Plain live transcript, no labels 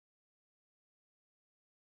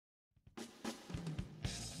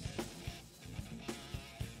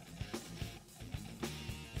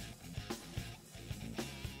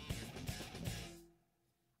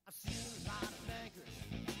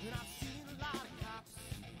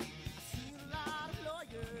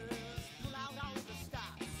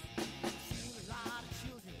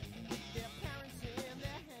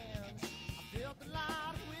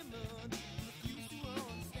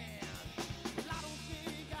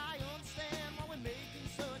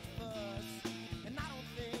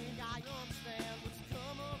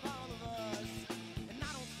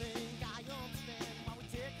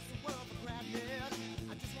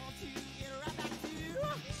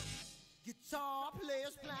Guitar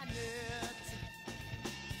Players Planet.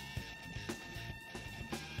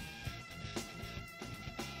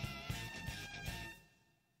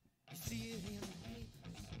 You see it in the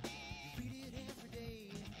papers, you read it every day.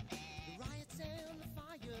 The riots and the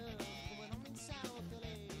fire going on in South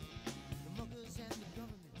LA. The muggers and the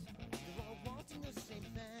government, they're all wanting the same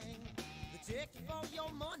thing. They take you for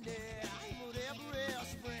your money every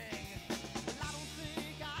spring. And I don't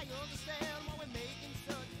think I understand why we're making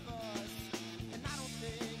such a fuss. And I don't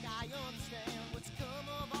think I understand what's come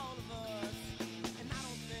of all of us. And I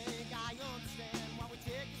don't think I understand why we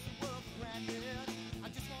take this world for granted. I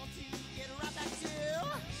just want to get right back to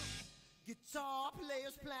Guitar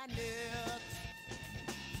Players Planet.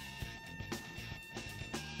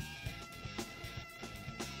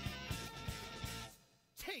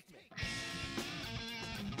 Take me.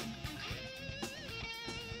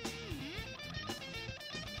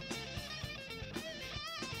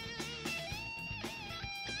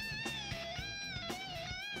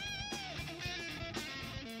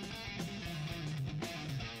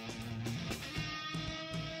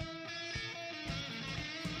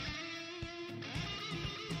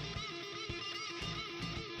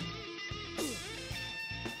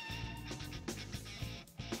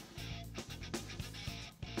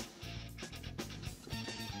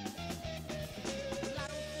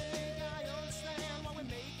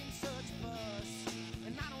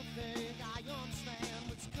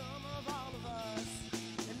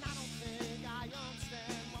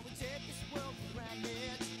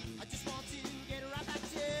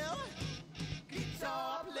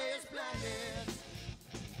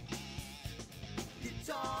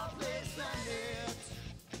 Guitar Players Planet.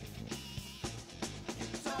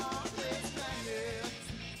 Guitar Players Planet.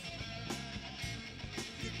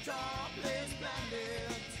 Guitar Players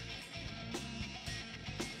Planet.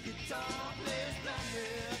 Guitar Players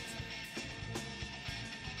Planet.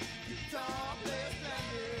 Guitar Players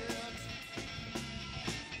Planet.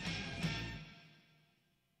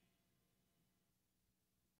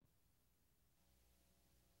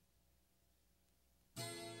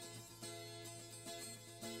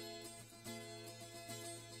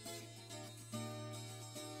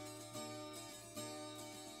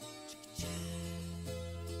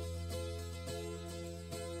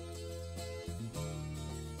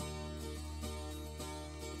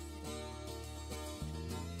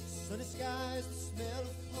 Sunny skies, the smell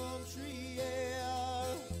of palm tree air.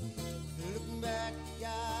 Looking back,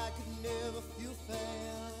 I could never feel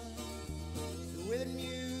fair. The way the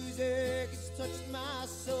music has touched my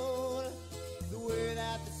soul, the way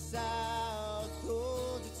that the South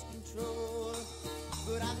holds its control.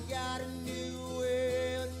 But I've got a new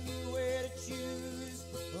way to choose.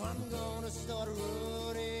 I'm gonna start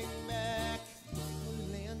running back to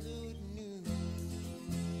the land of new.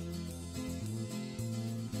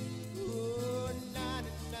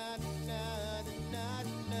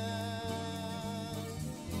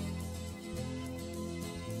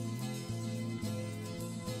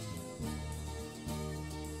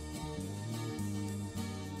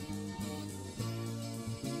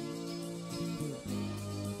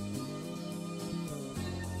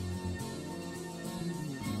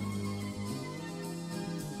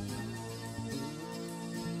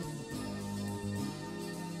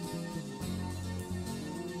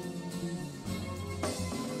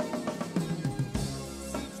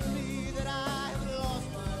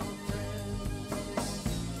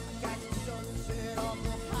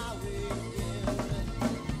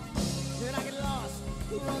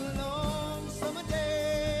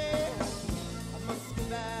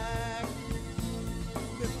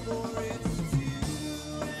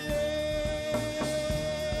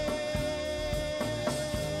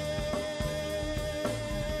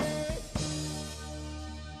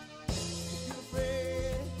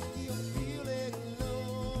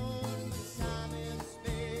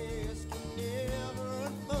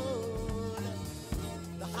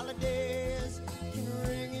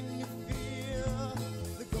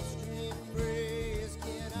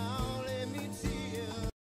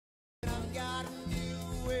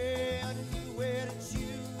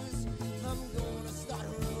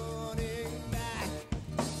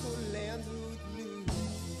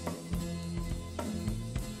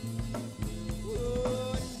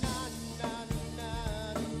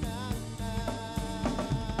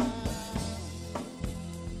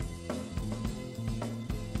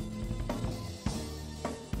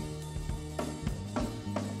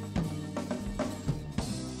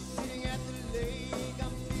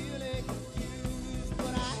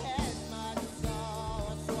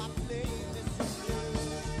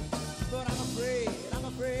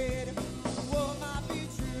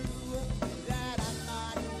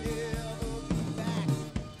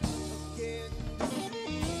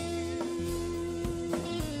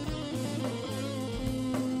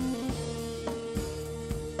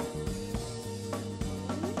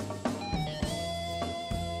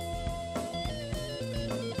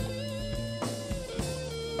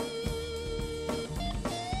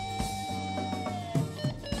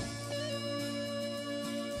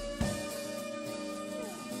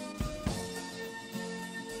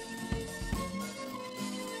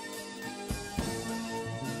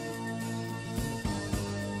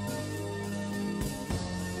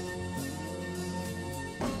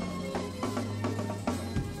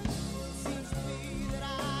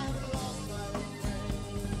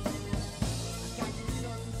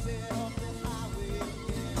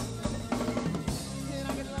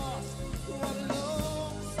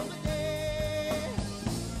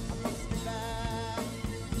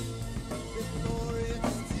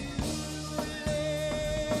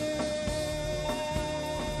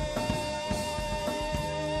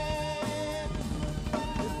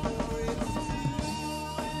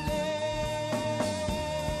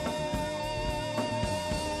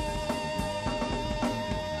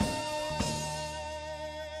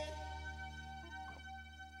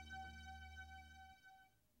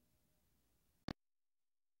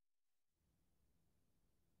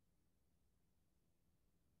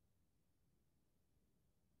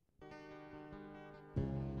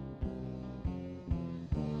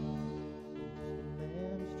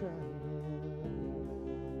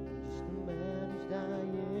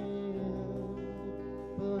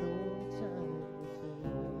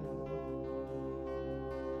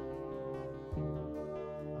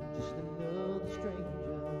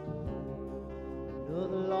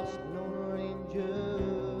 the lost Lone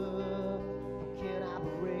Ranger. How can I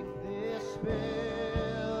break this spell?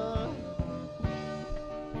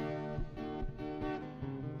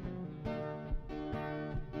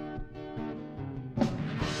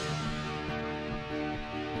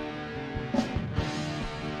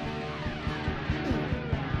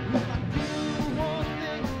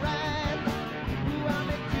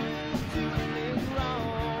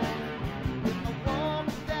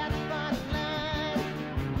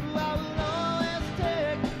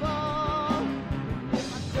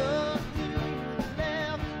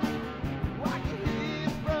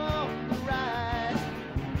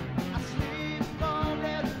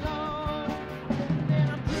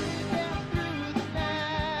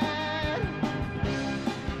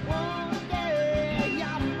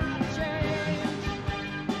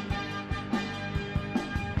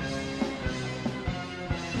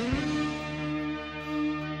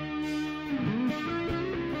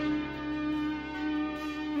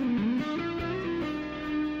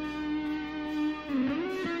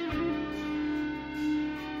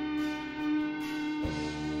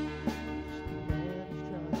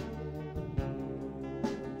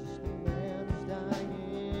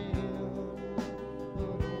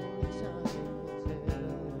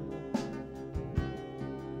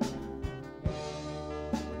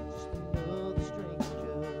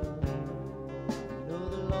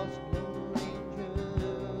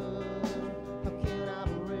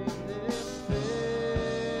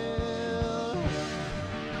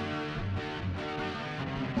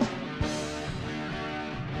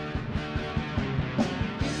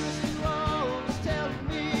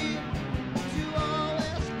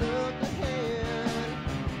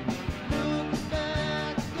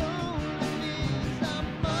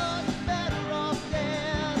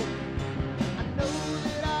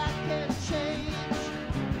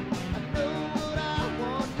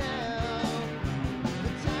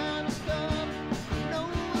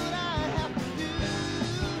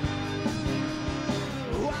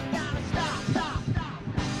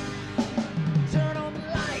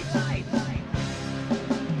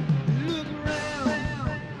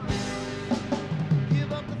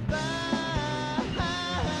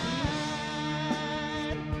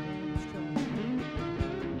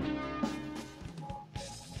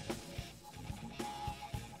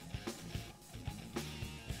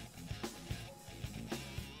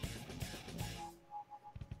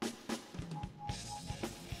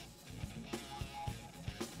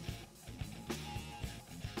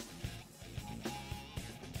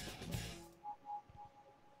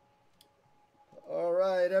 All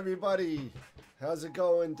right, everybody. How's it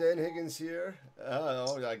going? Dan Higgins here.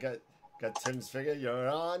 I got Tim's figure. You're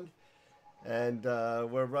on. And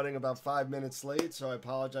we're running about 5 minutes late, so I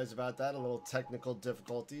apologize about that. A little technical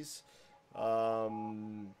difficulties.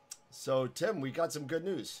 So, Tim, we got some good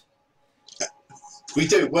news. We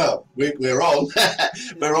do. Well, we're on.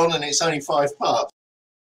 We're on, and it's only 5 parts.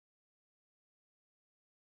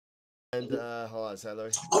 And hold on a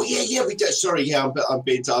second. Oh yeah, we do. Sorry, yeah,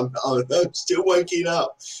 I'm still waking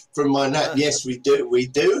up from my nap. Yes, we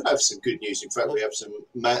do have some good news. In fact, we have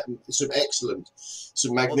some excellent,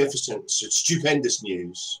 some magnificent, stupendous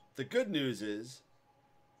news. The good news is,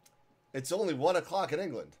 it's only 1 o'clock in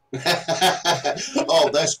England. Oh,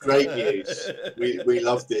 that's great news. We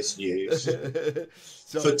love this news.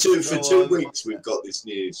 For two weeks, we've got this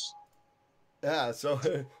news. Yeah. So.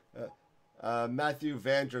 Matthew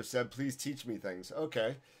Vander said, "Please teach me things."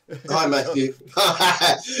 Okay. Hi, Matthew.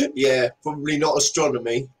 Yeah, probably not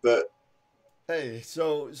astronomy, but hey,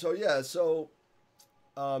 so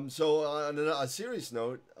on a serious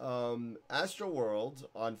note, AstroWorld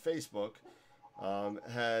on Facebook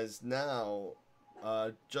has now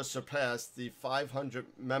just surpassed the 500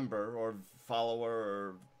 member or follower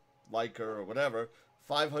or liker or whatever.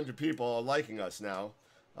 500 people are liking us now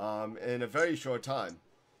in a very short time.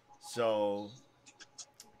 So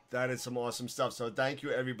that is some awesome stuff. So thank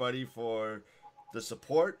you everybody for the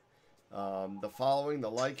support, the following,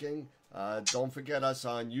 the liking. Don't forget us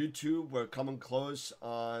on YouTube. We're coming close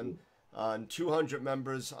on 200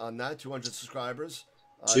 members on that, 200 subscribers.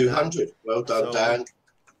 200. Well done, Dan.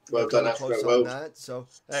 Well done, AstroWorld. So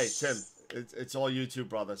hey, Tim, it's all YouTube,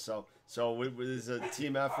 brother. So it's a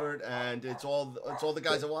team effort, and it's all the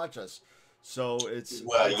guys that watch us. So it's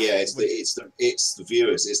the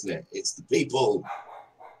viewers, isn't it? It's the people.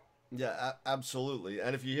 Yeah, absolutely.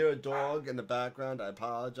 And if you hear a dog in the background, I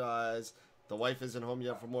apologize. The wife isn't home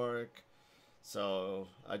yet from work, so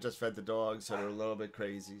I just fed the dogs, so they're a little bit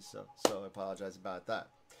crazy. So I apologize about that.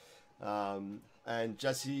 And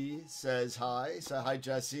Jesse says hi. So hi,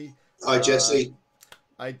 Jesse. Hi, Jesse.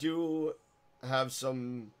 I do have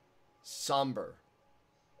some somber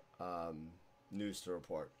news to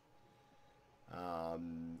report. About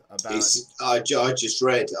I just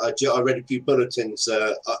read. I read a few bulletins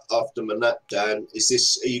after my nap, Dan.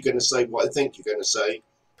 Are you going to say what I think you're going to say?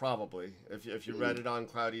 probably if you read it on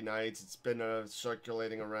Cloudy Nights, it's been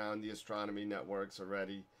circulating around the astronomy networks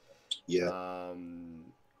already. Yeah.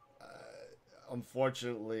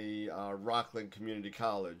 Unfortunately, Rockland Community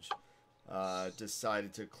College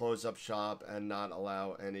decided to close up shop and not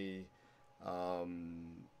allow any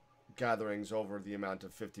gatherings over the amount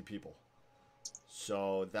of 50 people.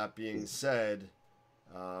 So that being said,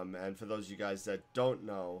 and for those of you guys that don't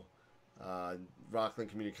know, Rockland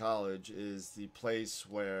Community College is the place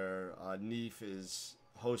where NEAF is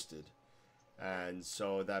hosted. And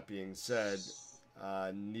so that being said,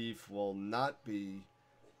 NEAF will not be,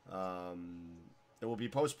 it will be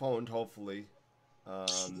postponed, hopefully. Right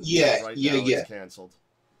now it's canceled.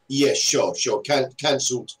 Yeah, sure.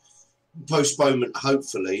 Cancelled. Postponement,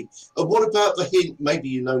 hopefully. What about the hint, maybe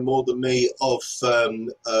you know more than me, of a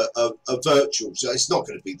virtual? So it's not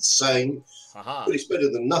going to be the same, but it's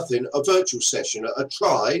better than nothing. A virtual session,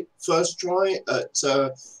 first try at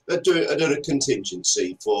a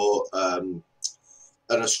contingency for an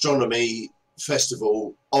astronomy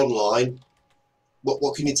festival online.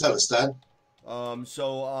 What can you tell us, Dan?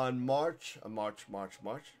 So on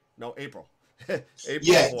April. April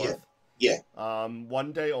Yeah, 4th. Yeah.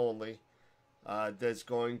 One day only. There's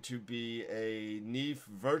going to be a NEAF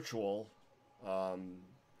virtual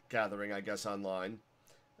gathering, I guess, online,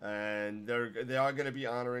 and they are going to be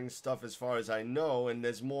honoring stuff as far as I know. And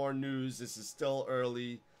there's more news. This is still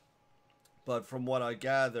early, but from what I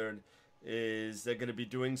gathered, is they're going to be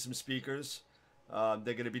doing some speakers.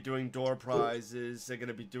 They're going to be doing door prizes. They're going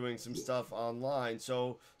to be doing some stuff online.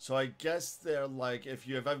 So I guess they're like, if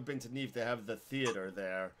you have ever been to NEAF, they have the theater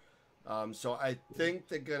there. So I think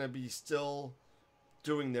they're going to be still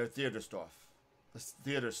doing their theater stuff. Which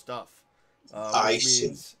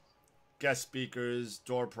means guest speakers,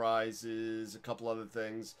 door prizes, a couple other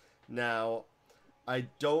things. Now, I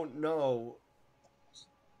don't know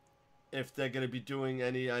if they're going to be doing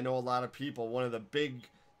any. I know a lot of people, one of the big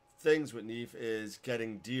things with NEAF is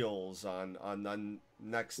getting deals on the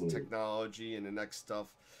next technology and the next stuff.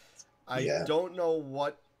 I don't know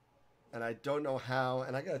what, and I don't know how,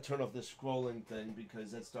 and I gotta turn off this scrolling thing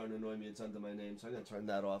because that's starting to annoy me. It's under my name, so I gotta turn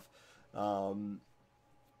that off. I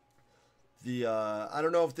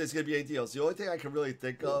don't know if there's gonna be any deals. The only thing I can really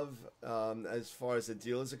think of, as far as the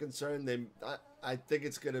deals are concerned, I think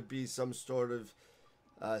it's gonna be some sort of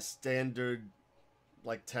standard,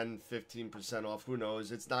 like 10-15% off. Who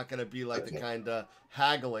knows? It's not gonna be like the kind of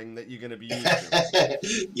haggling that you're gonna be used to.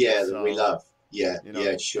 That we love. Yeah,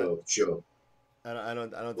 sure. I don't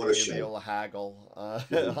think you'll be able to haggle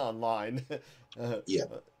online.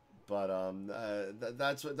 But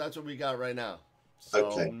that's what we got right now.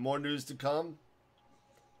 So more news to come.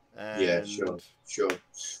 And yeah, sure.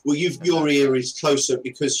 Well, your ear is closer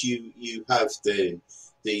because you have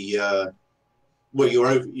you're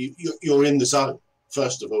in the zone.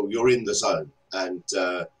 First of all, you're in the zone, and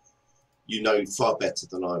you know far better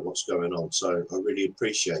than I what's going on. So I really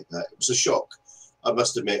appreciate that. It was a shock, I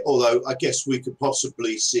must admit, although I guess we could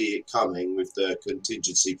possibly see it coming with the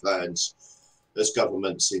contingency plans as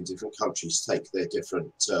governments in different countries take their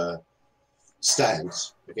different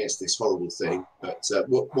stands against this horrible thing. But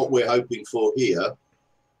what we're hoping for here,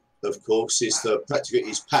 of course, is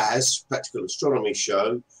PAS, Practical Astronomy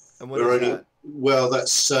Show. And when is that? Well,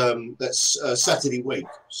 that's Saturday week,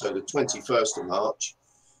 so the 21st of March.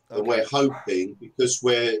 Okay. And we're hoping, because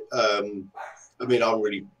I'm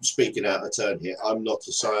really speaking out of turn here. I'm not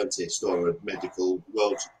a scientist or a medical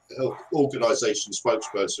World Health Organization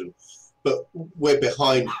spokesperson, but we're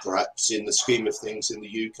behind, perhaps, in the scheme of things in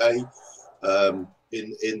the UK,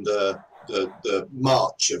 in the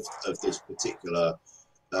march of this particular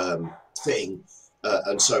thing.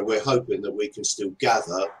 And so we're hoping that we can still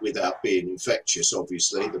gather without being infectious,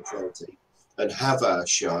 obviously, the priority, and have our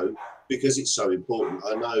show because it's so important.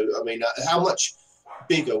 How much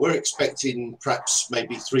bigger? We're expecting perhaps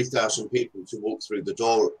maybe 3,000 people to walk through the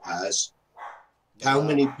door at PAS. How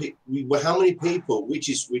many people, which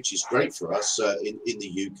is great for us in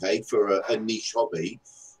the UK for a niche hobby,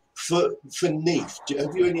 for NEAF,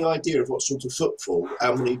 have you any idea of what sort of footfall,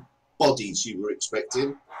 how many bodies you were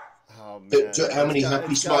expecting? Oh, man. How many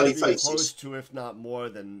happy smiley faces? Close to, if not more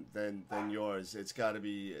than yours. It's got to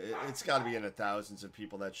be in the thousands of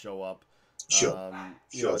people that show up. Sure.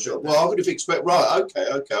 Well, I would have expected. Right. Okay.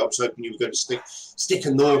 I was hoping you were going to stick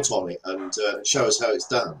a note on it and show us how it's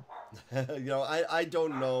done. I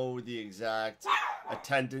don't know the exact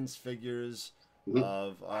attendance figures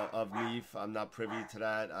of NEAF. I'm not privy to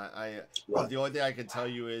that. Right. The only thing I can tell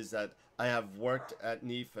you is that I have worked at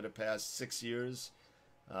NEAF for the past 6 years,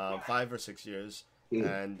 5 or 6 years.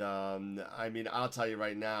 And I mean, I'll tell you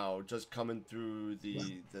right now, just coming through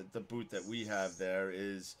the booth that we have there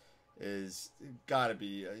is gotta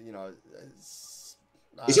be, you know.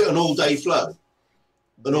 Is it an all-day flow?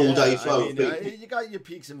 An all-day flow. I mean, you got your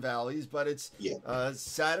peaks and valleys, but it's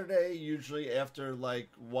Saturday usually after like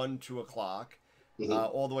 1, 2 o'clock,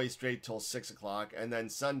 all the way straight till 6 o'clock, and then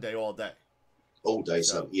Sunday all day. All day,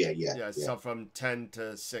 so yeah. So from 10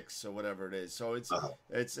 to 6 or whatever it is. So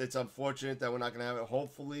it's unfortunate that we're not going to have it.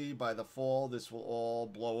 Hopefully by the fall this will all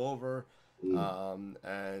blow over,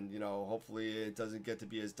 and you know, hopefully it doesn't get to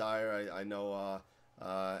be as dire. I know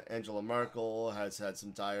Angela Merkel has had some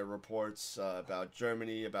dire reports about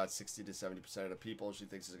Germany. About 60 to 70% of the people she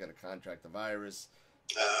thinks is going to contract the virus.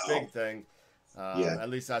 Big thing. At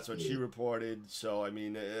least that's what she reported. So I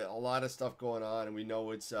mean, a lot of stuff going on, and we know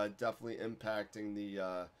it's definitely impacting the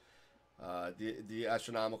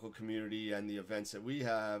astronomical community and the events that we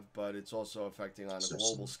have. But it's also affecting on a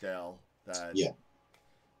global scale that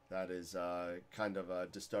is kind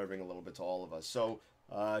of disturbing a little bit to all of us. So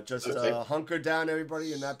just hunker down,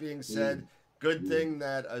 everybody. And that being said, good thing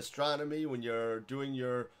that astronomy, when you're doing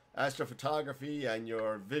your astrophotography and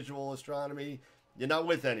your visual astronomy, you're not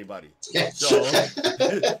with anybody. So,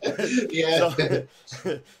 you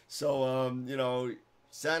know,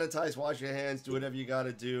 sanitize, wash your hands, do whatever you got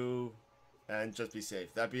to do, and just be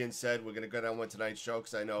safe. That being said, we're going to go down with tonight's show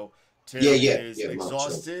because I know Tim is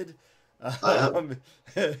exhausted.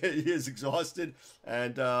 He is exhausted.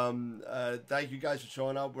 And thank you guys for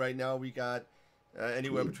showing up. Right now, we got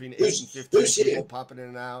anywhere between 8 and 15 people popping in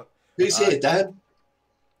and out. Who's here, Dan?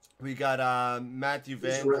 We got Matthew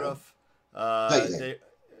Vandruff.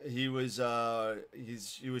 He was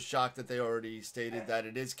shocked that they already stated that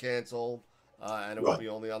it is canceled, and it will be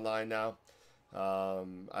only online now. I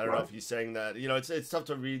don't know if he's saying that. You know, it's tough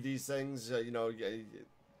to read these things. You know,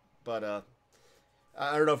 but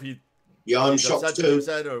I don't know if he. Yeah, I'm shocked too.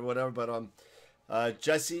 Said or whatever, but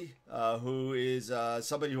Jesse, who is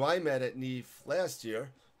somebody who I met at NEAF last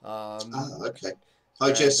year. Okay.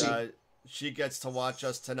 Hi, Jesse. She gets to watch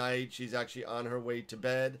us tonight. She's actually on her way to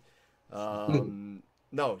bed.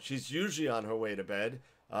 No, she's usually on her way to bed,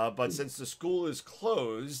 but since the school is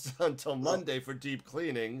closed until Monday for deep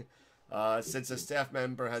cleaning, since a staff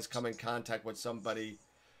member has come in contact with somebody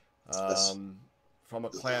from a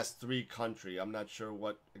class 3 country, I'm not sure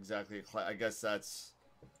what exactly. I guess that's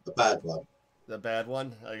the bad one. The bad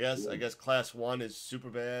one, I guess. I guess class 1 is super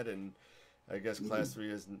bad, and I guess class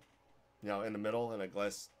 3 is, you know, in the middle, and I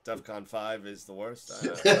guess DEFCON 5 is the worst. I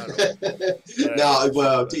don't know. No,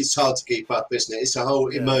 well, it's hard to keep up, isn't it? It's a whole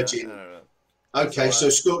emerging. Okay, so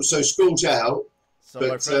school's out. So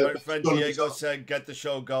my friend Diego said, "Get the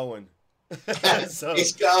show going." So,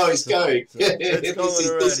 it's going. It's going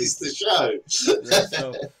this is the show.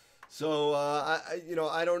 So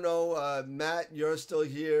I don't know. Matt, you're still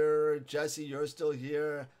here. Jesse, you're still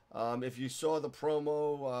here. If you saw the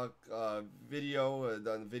promo video, or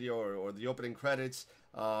the opening credits,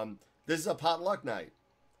 this is a potluck night.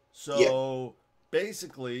 So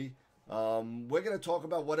basically, we're going to talk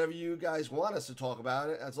about whatever you guys want us to talk about,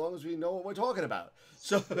 as long as we know what we're talking about.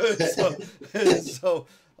 Well,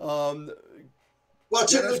 let's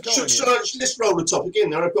roll the topic in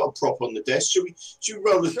there. I've got a prop on the desk. Should we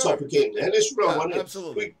roll the topic in there? Let's roll one.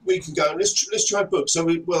 Absolutely. We can go. Let's try a book. So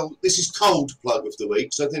this is cold plug of the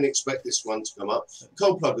week. So I didn't expect this one to come up.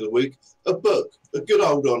 Cold plug of the week. A book. A good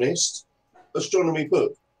old honest astronomy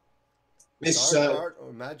book. This dark art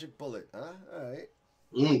or magic bullet? Huh? All right.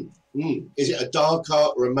 Is it a dark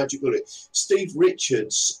art or a magic bullet? Steve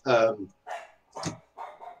Richards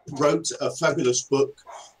wrote a fabulous book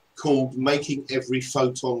called Making Every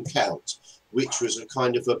Photon Count, which was a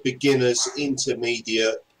kind of a beginner's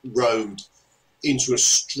intermediate road into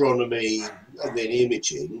astronomy and then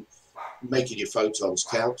imaging, making your photons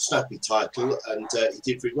count. Snappy title, and he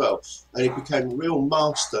did very well. And he became a real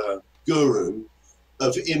master guru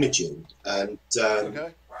of imaging. And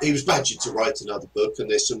he was badgered to write another book, and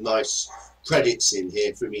there's some nice credits in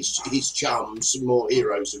here from his chums, some more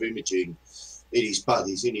heroes of imaging in his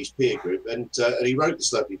buddies, in his peer group, and he wrote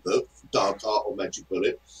this lovely book, Dark Art or Magic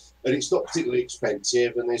Bullet, and it's not particularly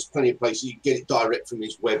expensive, and there's plenty of places you can get it direct from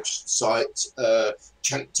his website,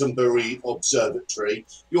 Chanctonbury Observatory.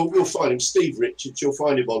 You'll find him, Steve Richards, you'll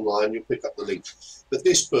find him online, you'll pick up the link. But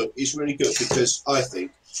this book is really good because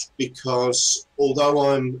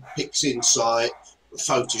although I'm PixInsight,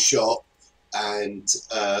 Photoshop, and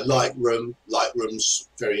Lightroom. Lightroom's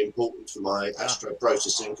very important for my astro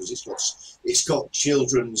processing because it's got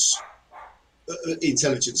children's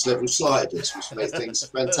intelligence level sliders, which make things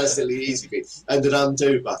fantastically easy for you, and an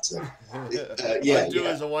undo button. Undo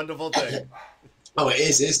is a wonderful thing. Oh, it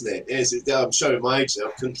is, isn't it? It is. I'm showing my age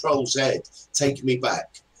now. Control Z, take me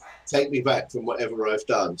back from whatever I've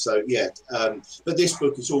done. So yeah, but this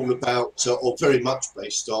book is all about, or very much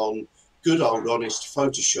based on, good old honest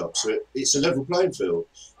Photoshop. So it's a level playing field,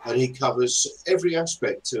 and he covers every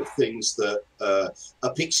aspect of things that a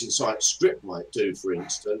PixInsight script might do, for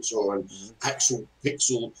instance, or an actual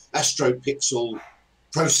Astro Pixel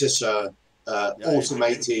processor.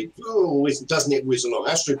 Automated, doesn't it whiz along?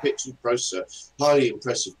 Astro Pixel processor, highly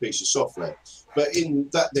impressive piece of software. But in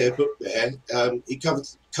that there book there, he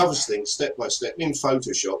covers things step by step in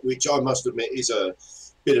Photoshop, which I must admit is a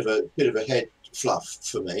bit of a head fluff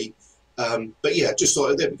for me. But yeah, just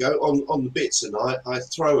thought, there we go, on the bits, and I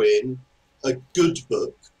throw in a good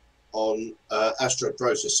book on astro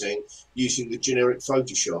processing using the generic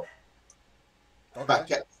Photoshop.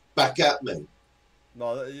 Okay. Back at me.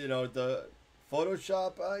 No, the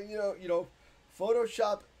Photoshop.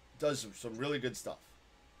 Photoshop does some really good stuff.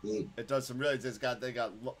 It does some really. They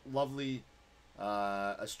got lovely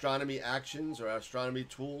astronomy actions or astronomy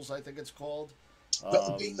tools, I think it's called.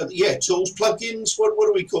 Tools, plugins. What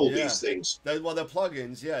do we call these things? They're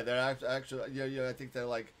plugins. Yeah, they're actually. I think they're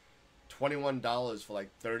like $21 for like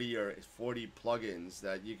 30 or 40 plugins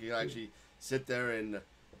that you can actually sit there and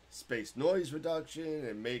space noise reduction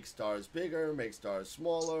and make stars bigger, make stars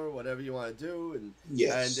smaller, whatever you want to do, and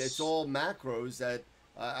it's all macros that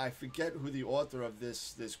I forget who the author of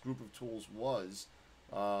this group of tools was,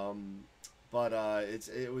 but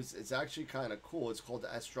it's actually kind of cool. It's called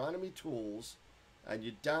Astronomy Tools, and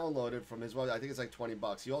you download it from his website. I think it's like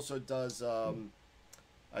 $20. He also does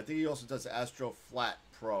I think he also does Astro Flat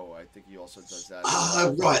Pro. I think he also does that.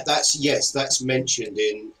 Right. That's mentioned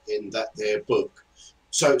in that there book.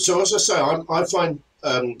 So as I say, I find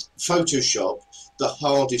Photoshop the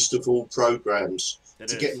hardest of all programs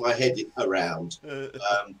to get my head around.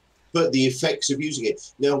 But the effects of using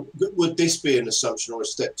it. Now, would this be an assumption or a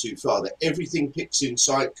step too far that everything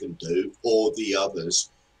PixInsight can do, or the others,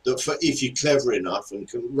 that if you're clever enough and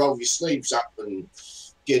can roll your sleeves up and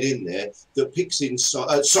get in there, that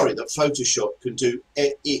that Photoshop can do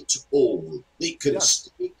it all. It can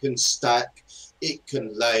stack. It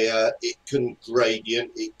can layer, it can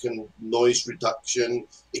gradient, it can noise reduction,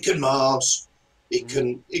 it can mask, it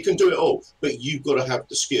can do it all. But you've got to have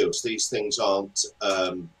the skills. These things aren't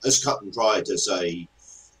as cut and dried as a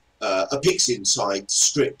PixInsight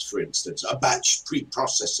script, for instance, a batch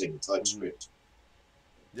pre-processing type script.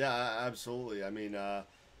 Yeah, absolutely. I mean,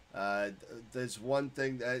 there's one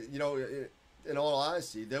thing that, in all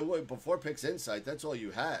honesty, before PixInsight, that's all you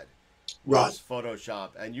had. Was Photoshop,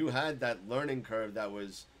 and you had that learning curve that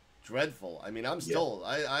was dreadful. I mean, I still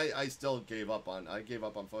gave up on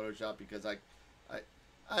Photoshop because I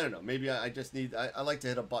don't know, maybe I just need, I like to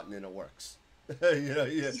hit a button and it works.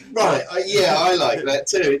 Right. I like that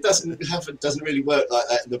too. It doesn't really work like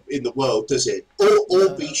that in the world, does it? Or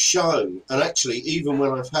be shown. And actually, even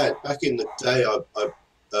when I've had, back in the day,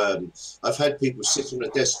 I've had people sit on a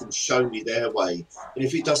desk and show me their way, and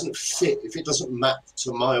if it doesn't fit, if it doesn't map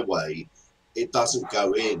to my way, it doesn't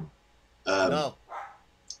go in. No.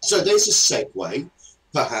 So there's a segue,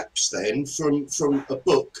 perhaps then, from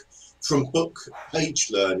book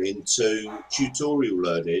page learning to tutorial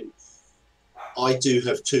learning. I do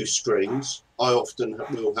have two screens. I often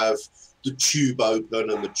will have the tube open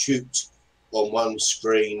and the tute on one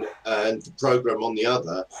screen and the program on the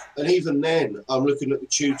other, and even then I'm looking at the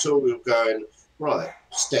tutorial going, right,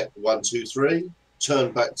 step 1, 2, 3,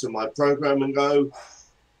 turn back to my program and go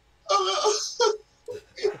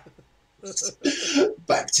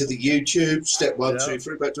back to the YouTube, step 1, 2,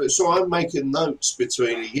 3, back to it. So I'm making notes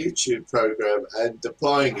between a YouTube program and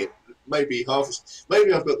applying it. Maybe I've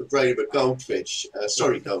got the brain of a goldfish.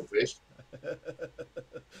 Sorry, goldfish.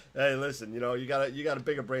 Hey, listen, you got a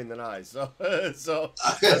bigger brain than I, so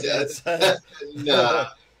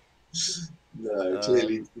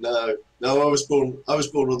clearly no. I was born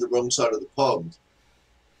on the wrong side of the pond.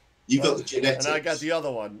 You got the genetics, and I got the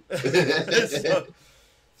other one. So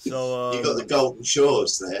you got the golden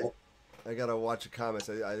shores there. I gotta watch the comments.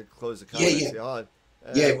 I closed the comments. Comments.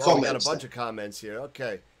 We got a bunch of comments here.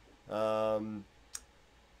 Okay.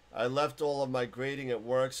 I left all of my grading at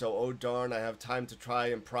work, so oh darn, I have time to try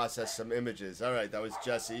and process some images. All right, that was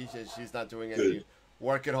Jessie. She's not doing any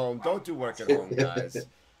work at home. Don't do work at home, guys.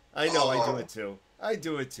 I know, I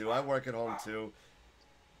do it too. I work at home too.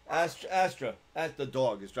 Astra, the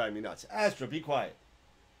dog is driving me nuts. Astra, be quiet.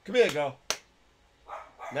 Come here, girl.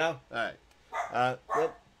 No? All right.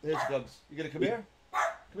 Well, here she comes. You gonna come here?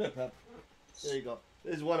 Come here, Pep. There you go.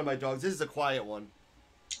 This is one of my dogs. This is a quiet one.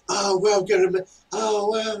 Oh, well,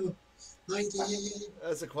 my dear.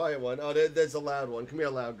 That's a quiet one. Oh, there's a loud one. Come here,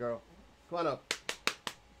 loud girl. Come on up.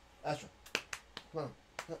 Astra. Come on.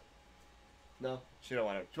 No, she don't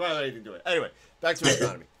want to. She don't want anything to do it. Anyway, back to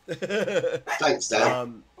astronomy. Thanks,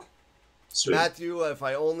 Dan. Matthew, if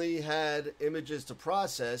I only had images to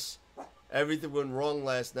process, everything went wrong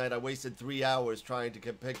last night. I wasted 3 hours trying to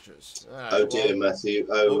get pictures. All right, oh dear, Matthew.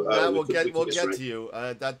 We'll get to you.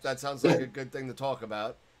 That sounds like a good thing to talk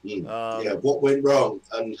about. Yeah, what went wrong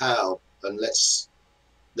and how, and let's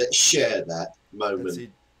share that moment. Let's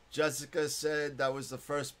see. Jessica said that was the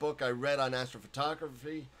first book I read on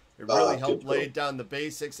astrophotography. It really helped lay down the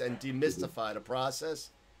basics and demystify the process.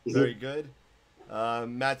 Very good.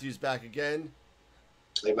 Matthew's back again.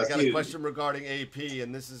 Hey, I got a question regarding AP,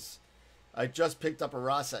 and this is, I just picked up a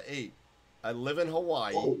RASA 8. I live in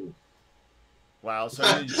Hawaii. Oh. Wow, so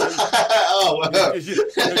you're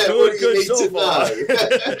doing good so far.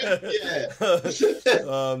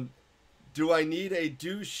 Yeah. Do I need a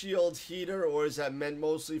dew shield heater, or is that meant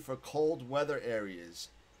mostly for cold weather areas?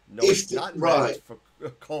 No, it's not meant for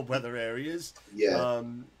cold weather areas. Yeah.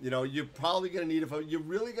 You're probably going to need it. You're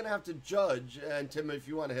really going to have to judge, and Tim, if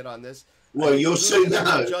you want to hit on this. Well, you'll soon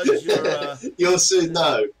know. You'll soon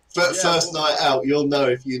know. First night out, you'll know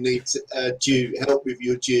if you need help with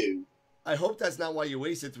your dew. I hope that's not why you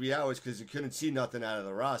wasted 3 hours, because you couldn't see nothing out of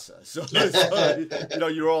the RASA. So,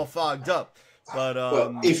 you're all fogged up. But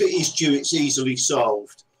well, if it is due, it's easily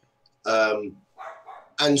solved. And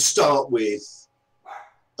start with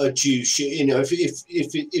a dew sheet.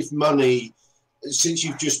 If money, since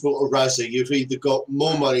you've just bought a RASA, you've either got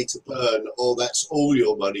more money to burn, or that's all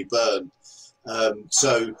your money burned.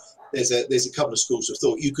 So there's a couple of schools of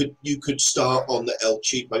thought. You could start on the El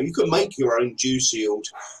Cheapo. You could make your own dew shield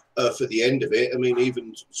for the end of it. I mean,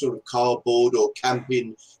 even sort of cardboard or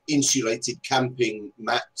insulated camping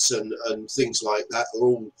mats and things like that are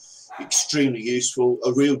all extremely useful.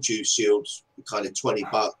 A real dew shield, kind of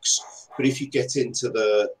 $20. But if you get into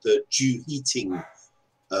the dew heating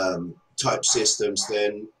type systems,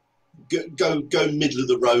 then go middle of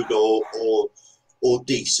the road or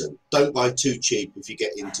decent. Don't buy too cheap if you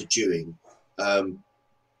get into dewing.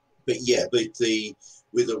 But yeah,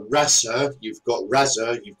 with a RASA, you've got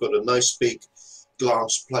a nice big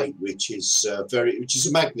glass plate, which is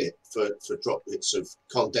a magnet for droplets of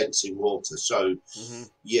condensing water. So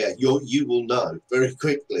yeah, you will know very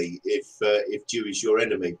quickly if dew is your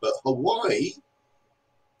enemy. But Hawaii,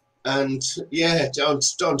 and yeah, I'm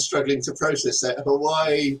struggling to process that.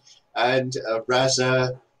 Hawaii and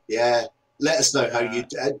RASA, yeah. Let us know how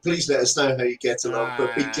please let us know how you get along,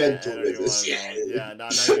 but be gentle with us. Yeah, no,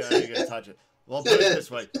 you're gonna touch it. Well, put it this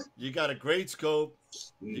way: you got a great scope,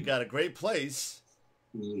 you got a great place.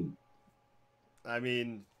 I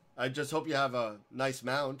mean, I just hope you have a nice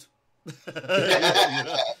mount.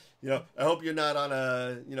 I hope you're not on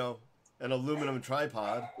an aluminum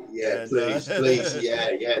tripod. Yeah, please,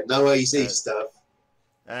 yeah, no easy stuff.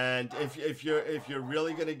 And if you're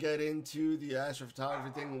really gonna get into the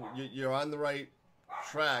astrophotography thing, you're on the right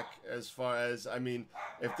track. As far as, I mean,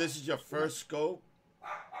 if this is your first scope,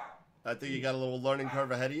 I think you got a little learning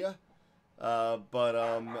curve ahead of you. But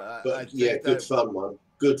I think good fun, man.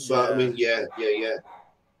 Good fun. Yeah. I mean,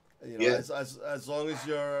 yeah. As long as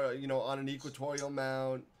you're on an equatorial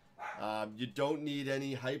mount, you don't need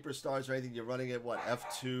any hyperstars or anything. You're running at what,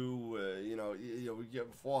 f2? You get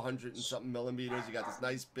 400 and something millimeters. You got this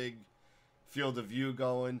nice big field of view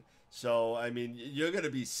going. So I mean, you're gonna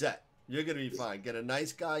be set. You're gonna be fine. Get a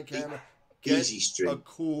nice guy camera. Get Easy stream. A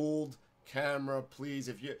cooled camera, please.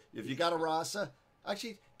 If you got a RASA,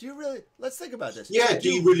 actually, do you really? Let's think about this. Yeah, do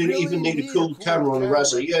you really even need a cool camera on a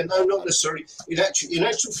RASA? Yeah, no, not necessarily. In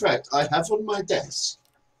actual fact, I have on my desk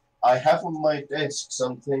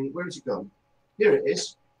something. Where has it gone? Here it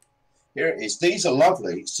is. These are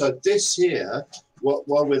lovely. So this here, while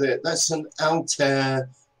we're there, that's an Altair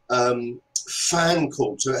fan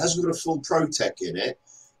cord. So it hasn't got a full Protec in it,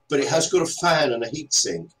 but it has got a fan and a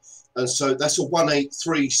heatsink. And so that's a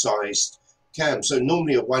 183 sized cam. So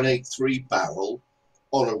normally a 183 barrel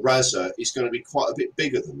on a RASA is going to be quite a bit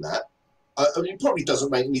bigger than that. I mean, it probably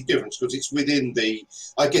doesn't make any difference because it's within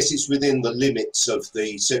I guess it's within the limits of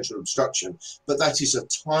the central obstruction. But that is a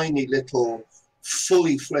tiny little,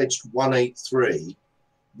 fully fledged 183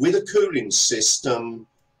 with a cooling system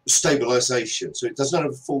stabilization. So it doesn't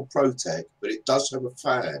have a full Protec, but it does have a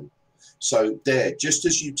fan. So there, just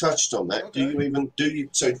as you touched on that, Okay. do you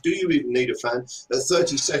even need a fan? At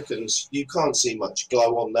 30 seconds, you can't see much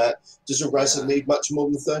glow on that. Does a Razor need much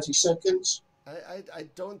more than 30 seconds? I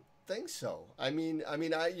don't think so.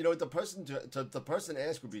 The person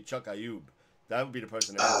asked would be Chuck Ayub. That would be the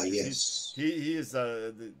person to ask. Ah, yes. He is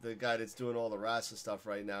the guy that's doing all the Rasa stuff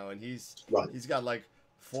right now, and he's got like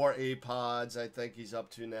 4 APODs, I think he's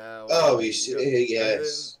up to now. Oh, yes.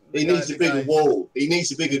 He needs a bigger wall. He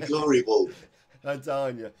needs a bigger glory wall. I'm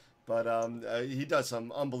telling you. But he does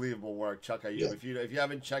some unbelievable work, Chuck Ayub. Yeah. If you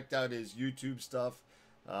haven't checked out his YouTube stuff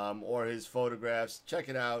or his photographs, check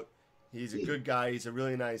it out. He's a good guy. He's a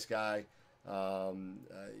really nice guy.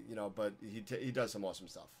 But he does some awesome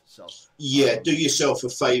stuff. So yeah, do yourself a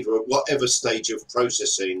favor at whatever stage of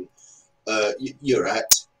processing you're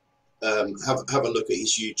at. Have a look at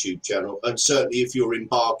his YouTube channel, and certainly if you're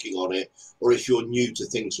embarking on it, or if you're new to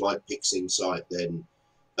things like PixInsight, then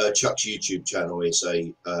Chuck's YouTube channel is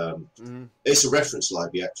it's a reference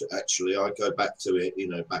library. Actually, I go back to it,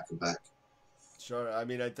 back and back. Sure. I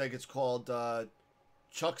think it's called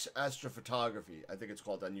Chuck's Astrophotography. I think it's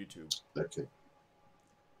called on YouTube. Okay.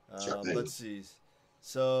 Let's see.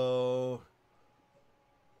 So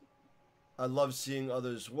I love seeing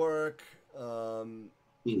others work.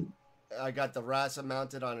 I got the Rasa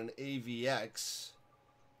mounted on an AVX.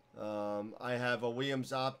 I have a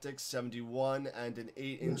Williams Optics 71 and an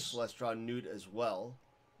 8-inch Celestron Newt as well.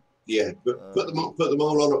 Yeah, but put them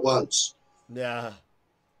all on at once. Yeah.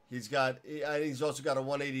 He's also got a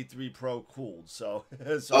 183 Pro cooled, so.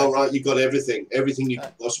 Oh right, you've got everything you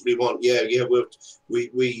could possibly want. Yeah.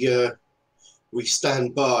 We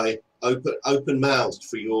stand by, open mouthed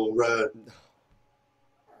for your.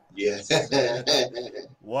 Yeah.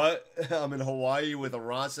 What? I'm in Hawaii with a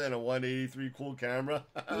Rasa and a 183 cool camera.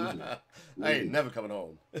 I ain't never coming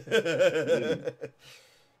home.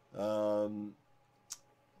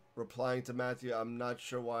 Replying to Matthew, I'm not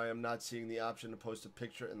sure why I'm not seeing the option to post a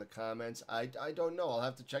picture in the comments. I don't know. I'll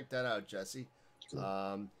have to check that out, Jesse.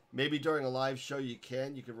 Maybe during a live show you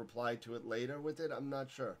can reply to it later with it. I'm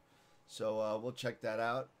not sure. So we'll check that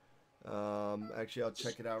out. Actually, I'll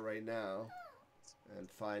check it out right now and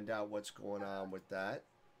find out what's going on with that.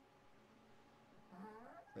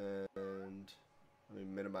 And let me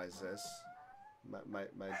minimize this. My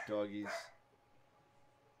doggies.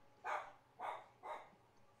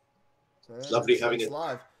 It's lovely having it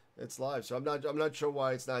live. It's live, so I'm not sure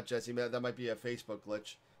why it's not, Jesse. That might be a Facebook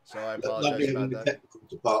glitch. So I apologize lovely about having that. a technical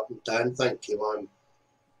department, Dan. Thank you. I'm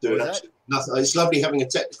doing absolutely nothing. It's lovely having a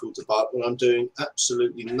technical department. I'm doing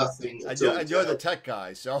absolutely nothing. And you're the tech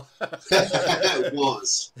guy, so. It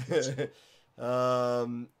was.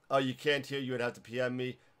 Oh, you can't hear. You would have to PM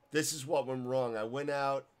me. This is what went wrong. I went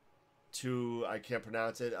out to, I can't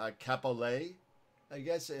pronounce it, Kapolei, I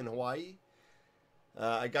guess, in Hawaii.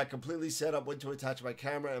 I got completely set up, went to attach my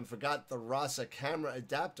camera, and forgot the Rasa camera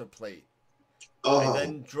adapter plate. I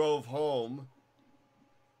then drove home,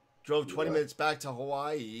 20 minutes back to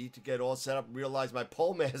Hawaii to get all set up, realized my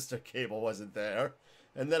PoleMaster cable wasn't there.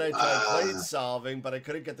 And then I tried plate solving, but I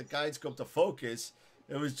couldn't get the guide scope to focus.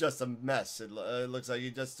 It was just a mess. It looks like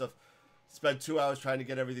you just spent 2 hours trying to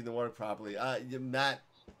get everything to work properly. Matt,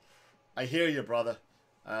 I hear you, brother.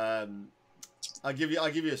 I'll give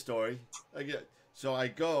you a story. So I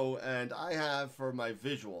go and I have for my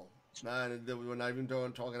visual. We're not even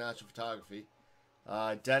talking astrophotography.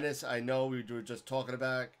 Dennis, I know we were just talking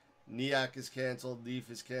about. NEAC is canceled.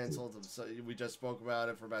 Leaf is canceled. So we just spoke about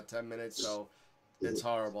it for about 10 minutes. So it's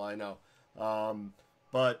horrible, I know. We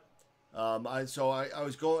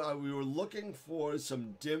were looking for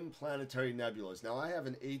some dim planetary nebulas. Now I have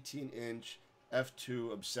an 18-inch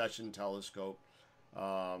f2 Obsession telescope.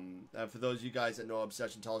 And for those of you guys that know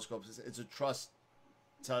Obsession telescopes, it's a truss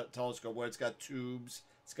telescope where it's got tubes,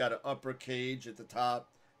 it's got an upper cage at the top,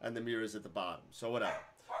 and the mirrors at the bottom. So whatever.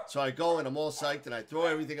 So I go and I'm all psyched, and I throw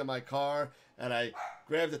everything in my car, and I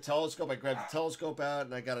grab the telescope. I grab the telescope out,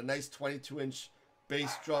 and I got a nice 22-inch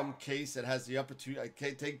bass drum case that has the upper two. I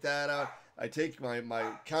take that out. I take my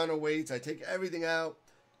counterweights. I take everything out,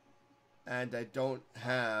 and I don't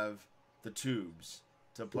have the tubes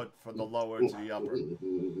to put from the lower to the upper.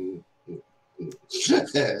 And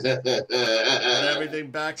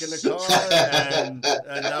everything back in the car, and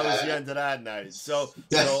that was the end of that night. So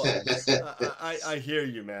I hear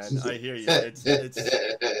you, man. I hear you. It's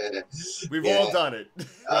we've all done it. Right?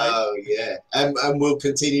 Oh yeah, and we'll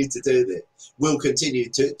continue to do that. We'll continue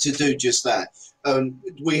to do just that.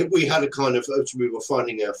 We had a kind of, we were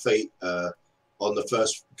finding our feet on the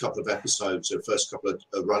first couple of episodes, the first couple of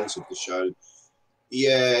runs of the show.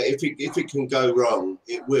 Yeah, if it can go wrong,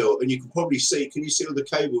 it will. And you can probably see. Can you see all the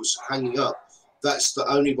cables hanging up? That's the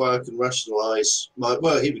only way I can rationalise my.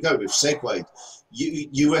 Well, here we go. We've segued.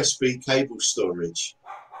 USB cable storage.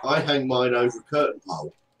 I hang mine over a curtain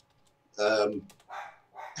pole.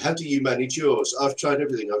 How do you manage yours? I've tried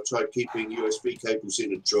everything. I've tried keeping USB cables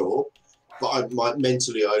in a drawer, but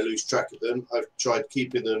mentally I lose track of them. I've tried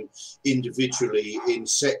keeping them individually in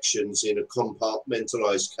sections in a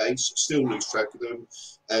compartmentalized case, still lose track of them,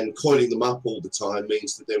 and coiling them up all the time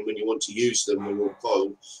means that then when you want to use them, they're all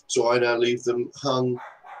coiled. So I now leave them hung.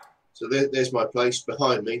 So there's my place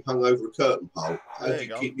behind me, hung over a curtain pole. How do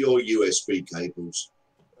you keep your USB cables?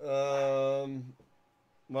 Well,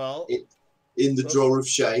 in the drawer of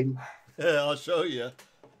shame. I'll show you.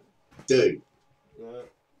 Do.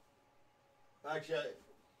 Actually,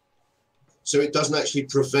 so it doesn't actually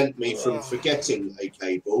prevent me from forgetting a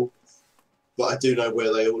cable, but I do know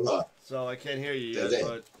where they all are. So I can't hear you yet,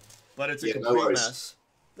 but it's a complete mess.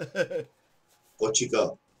 What you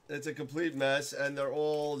got? It's a complete mess, and they're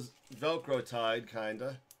all Velcro tied,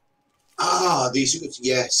 kinda. Ah, these are,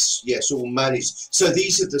 yes, all managed. So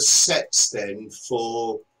these are the sets then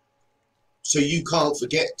for, so you can't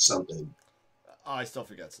forget something. I still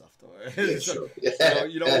forget stuff, don't worry. Yeah, sure.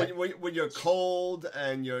 When you're cold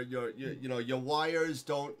and your wires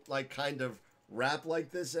don't like kind of wrap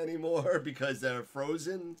like this anymore because they're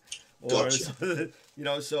frozen, or Gotcha.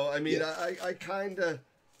 So I mean, I kind of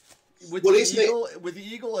with the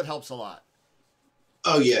Eagle it helps a lot.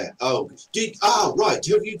 Oh yeah. Right.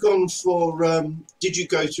 Have you gone for? Did you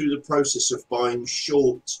go through the process of buying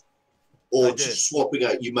short? Or just swapping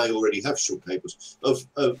out, you may already have short cables, of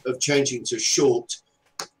changing to short,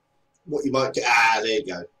 what you might get, there you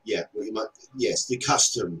go. Yeah, what you might, yes, the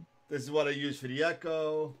custom. This is what I use for the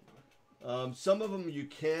Echo. Some of them you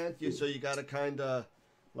can't, so you got to kind of,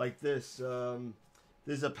 like this.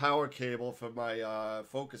 This is a power cable for my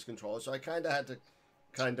focus controller, so I kind of had to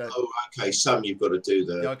Oh, okay, some you've got to do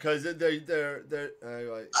there. Yeah, because they're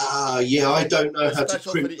yeah, I don't know how to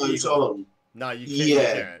print those on. No, you can't.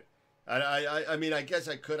 Yeah. You can't. I mean, I guess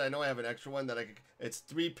I could. I know I have an extra one that I could. It's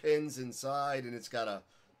 3 pins inside, and it's got a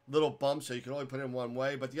little bump, so you can only put it in one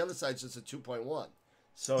way. But the other side's just a 2.1,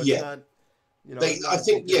 so it's not. I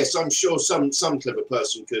think yes, I'm sure some clever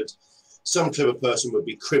person could. Some clever person would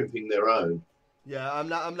be crimping their own. Yeah, I'm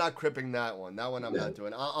not crimping that one. That one I'm not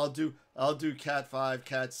doing. I'll do Cat 5,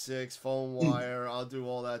 Cat 6, phone wire. I'll do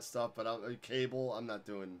all that stuff, but cable. I'm not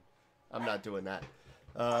doing that.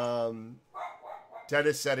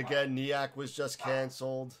 Dennis said again, NEAC was just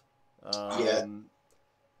canceled.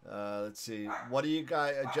 Let's see. What do you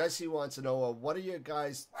guys? Jesse wants to know. What are your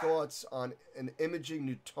guys' thoughts on an imaging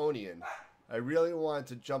Newtonian? I really want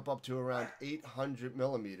to jump up to around 800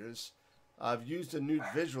 millimeters. I've used a Newt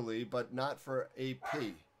visually, but not for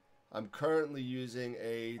AP. I'm currently using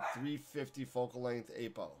a 350 focal length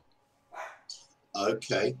APO.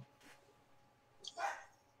 Okay.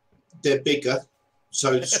 They're bigger.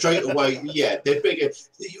 So straight away, yeah, they're bigger.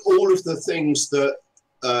 All of the things that,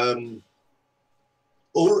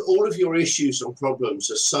 all of your issues and problems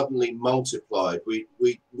are suddenly multiplied.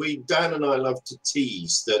 Dan and I love to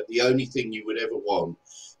tease that the only thing you would ever want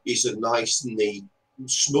is a nice, neat,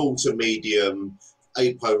 small to medium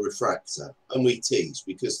APO refractor, and we tease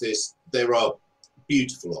because there are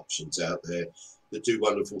beautiful options out there that do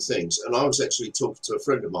wonderful things. And I was actually talking to a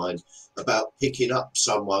friend of mine about picking up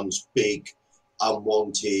someone's big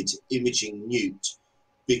unwanted imaging Newt,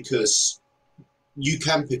 because you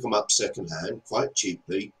can pick them up secondhand quite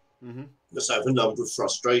cheaply. But I have a number of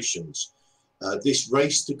frustrations. This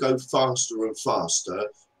race to go faster and faster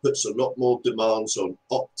puts a lot more demands on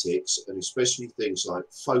optics, and especially things like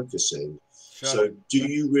focusing. Sure. So do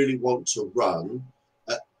you really want to run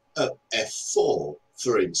at f4,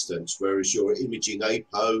 for instance, whereas your imaging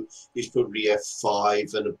APO is probably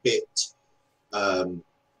f5 and a bit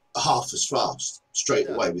half as fast straight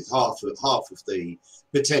away, with half of the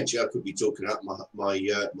potentially, I could be talking out my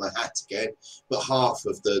hat again, but half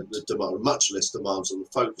of the demand, much less demands on the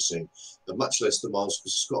focusing, and much less demands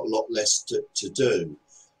because it's got a lot less to do.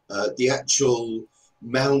 The actual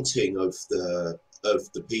mounting of the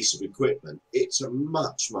piece of equipment, it's a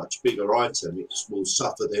much bigger item. It will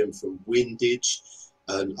suffer then from windage,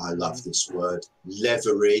 and I love this word,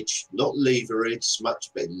 leverage, not leverage,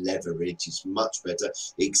 much better. Leverage is much better.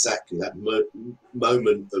 Exactly that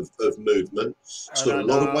moment of movement. It's got a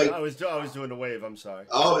lot of weight. I was doing a wave. I'm sorry.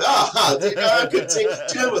 Good thing.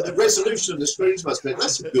 Do you know what the resolution of the screens must be?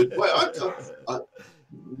 That's a good way.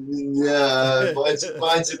 No,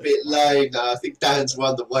 mine's a bit lame. I think Dan's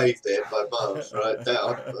won the wave there by miles, right?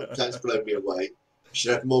 Dan's blown me away.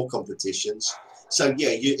 should have more competitions. So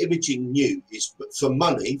yeah, your imaging new is for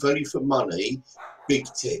money, value for money, big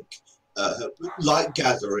tick. Light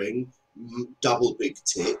gathering, double big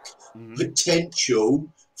tick. Potential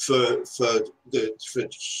for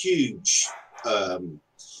huge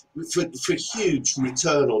for huge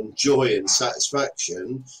return on joy and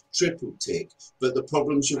satisfaction, triple tick. But the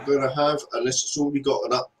problems you're going to have, unless it's already got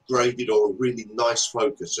an upgraded or a really nice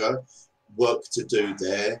focuser, work to do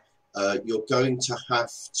there. You're going to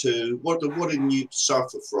have to, what do newts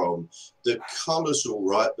suffer from? The colour's all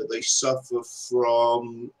right, but they suffer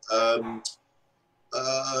from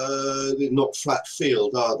not flat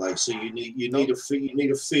field, are they? So you need a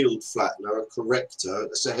field flattener, a corrector.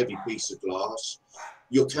 That's a heavy piece of glass.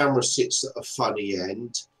 Your camera sits at a funny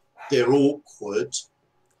end. They're awkward.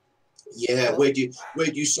 Yeah, where do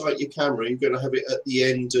you sight your camera? You're going to have it at the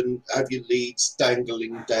end and have your leads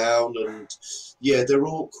dangling down, and yeah, they're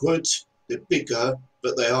awkward. They're bigger,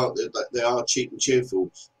 but they are cheap and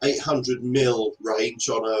cheerful. 800mm range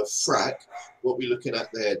on a frac. What are we looking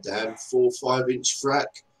at there, Dan? 4-5 inch frac.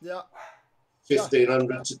 Yeah.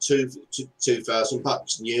 1,500 to 2,000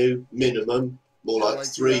 bucks new minimum. More like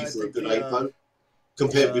three for a good APO.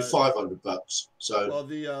 Compared with 500 bucks. So well,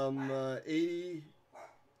 the 80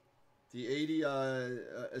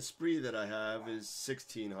 Esprit that I have is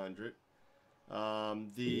 1,600. I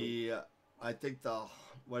think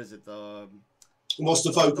what is it? What's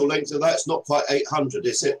the focal length of that? It's not quite 800,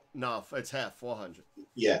 is it? No, it's half 400.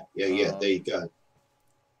 Yeah. There you go.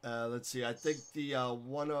 Let's see. I think the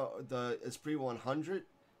Esprit 100,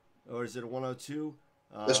 or is it a 102?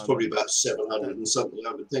 That's probably about 700 and something,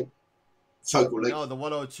 I would think. Focal length. No, the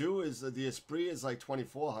 102 is the Esprit is like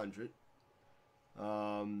 2,400.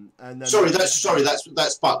 And then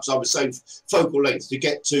that's bucks. I was saying focal length to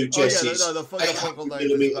get to Jesse's. Oh yeah, the focal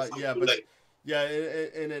length is about,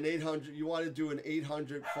 in an 800, you want to do an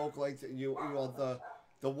 800 focal length. The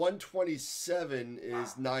 127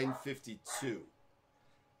 is 952.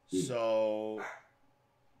 So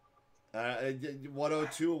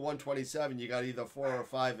 102 or 127, you got either 4 or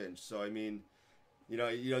 5 inch. So I mean, the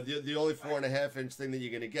only 4.5 inch thing that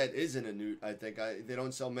you're gonna get isn't a newt. I think they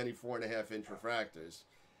don't sell many 4.5 inch refractors.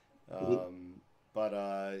 But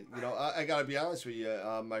I gotta be honest with you.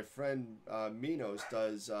 My friend Minos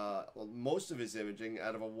does most of his imaging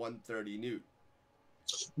out of a 130 newt.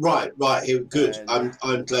 Right. Good. And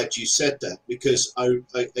I'm glad you said that, because for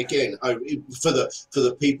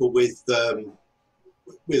the people with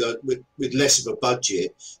less of a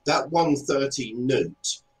budget, that 130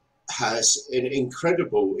 newt has an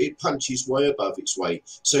incredible. It punches way above its weight.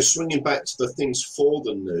 So swinging back to the things for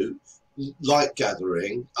the newt. Light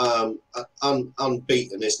gathering,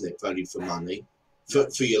 unbeaten, isn't it? Value for money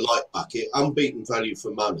for your light bucket, unbeaten value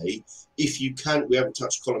for money. If you can, we haven't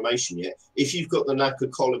touched collimation yet. If you've got the knack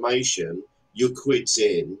of collimation, your quid's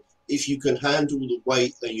in. If you can handle the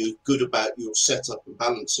weight and you're good about your setup and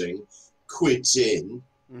balancing, quid's in.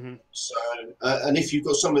 Mm-hmm. So, and if you've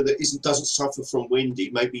got something that doesn't suffer from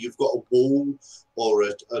windy, maybe you've got a wall or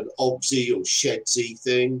an obsy or shedsy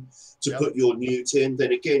thing to put your newt in,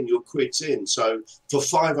 then again your quid's in. So for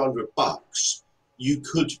 500 bucks, you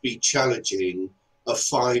could be challenging a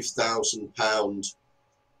 £5,000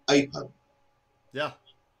 APO. Yeah,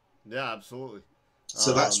 absolutely.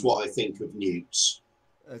 So that's what I think of newts.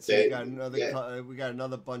 We got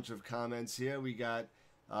another bunch of comments here. We got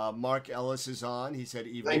Mark Ellis is on. He said,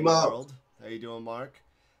 "Evening, hey, Mark. World." How you doing, Mark?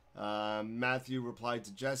 Matthew replied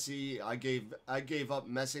to Jesse, I gave up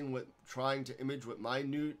messing with trying to image with my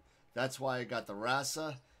newt. That's why I got the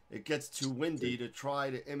Rasa. It gets too windy to try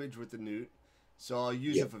to image with the newt, so I'll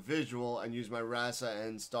use it for visual and use my Rasa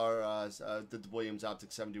and the Williams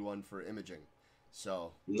Optic 71 for imaging."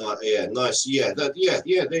 So nice. There you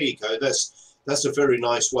go. That's a very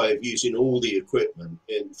nice way of using all the equipment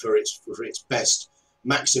for its best,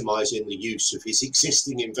 maximising the use of his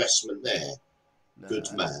existing investment there. Good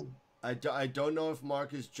man. I don't know if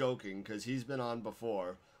Mark is joking, because he's been on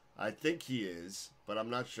before. I think he is, but I'm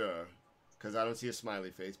not sure, because I don't see a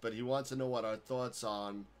smiley face. But he wants to know what our thoughts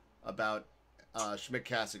on about Schmidt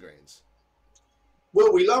Cassegrains.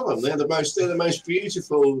 Well, we love them. They're the most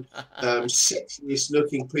beautiful, sexiest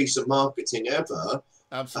looking piece of marketing ever.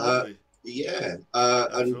 Absolutely.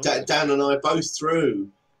 And Dan and I both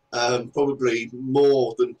threw probably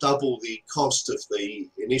more than double the cost of the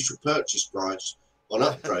initial purchase price on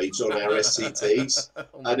upgrades on our SCTs,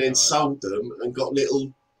 and then sold them and got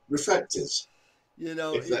little refractors.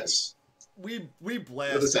 We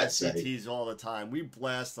blast SCTs all the time. We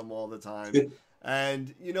blast them all the time.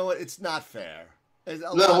 And you know what? It's not fair.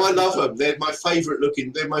 No, I love them. They're my favourite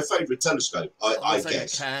looking. They're my favourite telescope. I It's like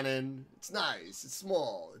guess. a Canon. It's nice. It's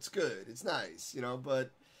small. It's good. It's nice. You know,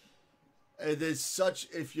 but there's such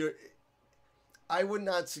if you're. I would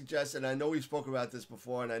not suggest, and I know we spoke about this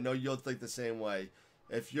before, and I know you'll think the same way.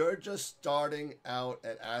 If you're just starting out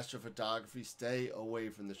at astrophotography, stay away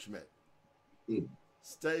from the Schmidt. Mm.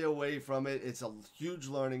 Stay away from it. It's a huge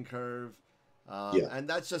learning curve, Yeah. and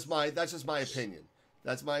that's just my opinion.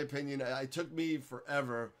 That's my opinion. It took me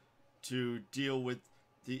forever to deal with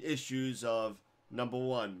the issues of number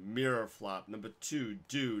 1, mirror flop, number 2,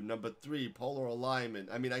 dew, number 3, polar alignment.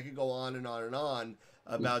 I mean, I could go on and on and on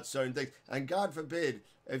about certain things. And God forbid,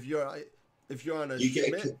 if you're on a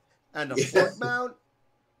Schmidt and a foot mount,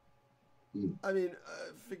 I mean,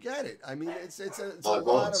 forget it. I mean, it's a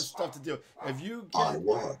lot of stuff to do. If you get, I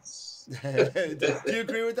was. do you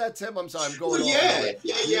agree with that, Tim? I'm sorry, I'm going. Well,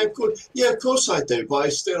 of course I do. But I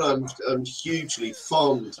still I'm hugely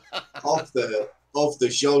fond of the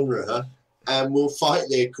genre, and will fight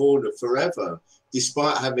their corner forever,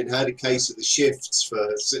 despite having had a case of the shifts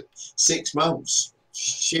for 6 months,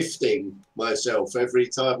 shifting myself every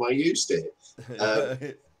time I used it.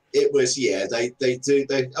 It was, they do.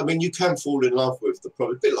 I mean, you can fall in love with the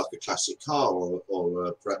product, a bit like a classic car,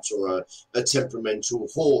 or perhaps a temperamental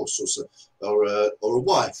horse, or a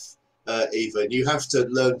wife. Even you have to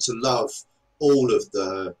learn to love all of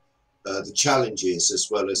the challenges as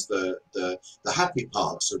well as the happy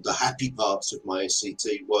parts. Of the happy parts of my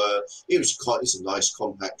SCT were it's a nice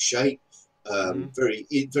compact shape. Very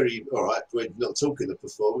all right. We're not talking the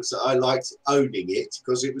performance. I liked owning it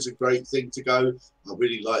because it was a great thing to go. I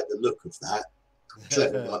really like the look of that.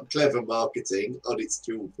 Clever marketing on its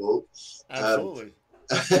dual fork. Absolutely.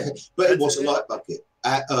 But it was a light bucket.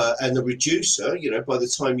 And the reducer, by the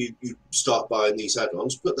time you start buying these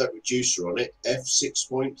add-ons, put that reducer on it,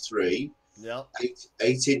 f6.3,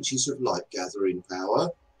 8 inches of light gathering power,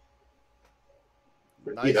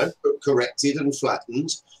 nice. Corrected and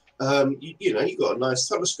flattened. You got a nice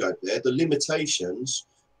telescope there. The limitations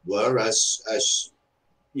were, as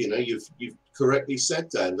you've correctly said,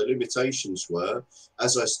 Dan. The limitations were,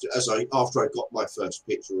 as I after I got my first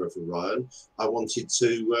picture of Orion, I wanted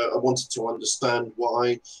to understand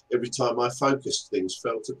why every time I focused things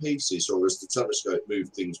fell to pieces, or as the telescope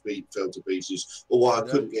moved things fell to pieces, or why I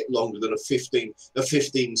couldn't get longer than a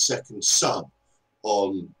 15-second sub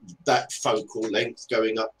on that focal length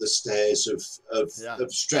going up the stairs of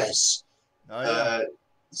stress.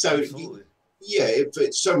 So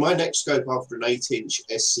so my next scope after an 8-inch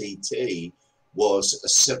SCT was a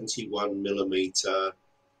 71mm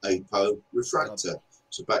APO refractor.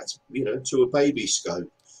 So back to a baby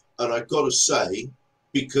scope. And I've got to say,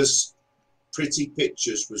 because pretty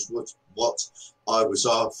pictures was what I was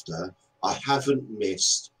after, I haven't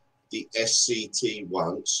missed the SCT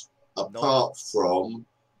once, apart from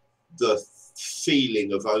the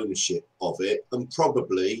feeling of ownership of it, and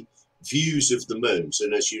probably views of the moons.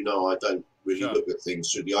 And as you know, I don't really look at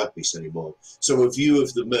things through the eyepiece anymore. So a view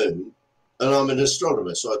of the moon, and I'm an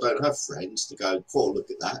astronomer, so I don't have friends to go, Paul, look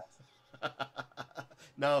at that.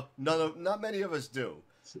 No, not many of us do.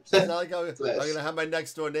 It's not like I'm going to have my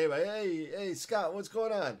next door neighbor, hey, Scott, what's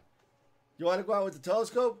going on? You want to go out with the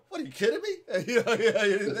telescope? What, are you kidding me?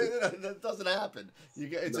 That doesn't happen.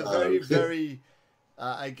 It's a very, very,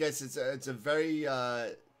 I guess it's a very,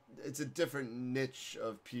 it's a different niche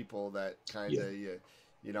of people that kind of,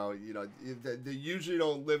 they usually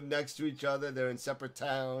don't live next to each other. They're in separate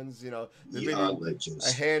towns. Maybe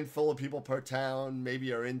a handful of people per town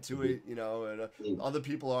maybe are into it. And other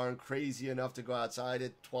people aren't crazy enough to go outside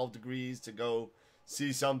at 12 degrees to go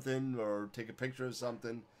see something or take a picture of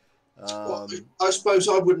something. Well, I suppose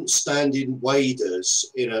I wouldn't stand in waders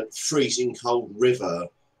in a freezing cold river,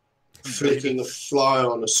 flicking a fly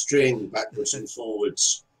on a string backwards and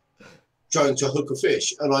forwards, trying to hook a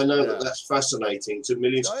fish. And I know that's fascinating to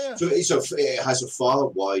millions. So it has a far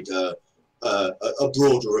wider, a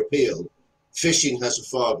broader appeal. Fishing has a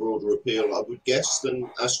far broader appeal, I would guess, than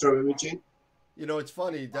astro imaging. It's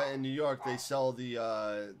funny that in New York they sell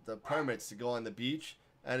the permits to go on the beach.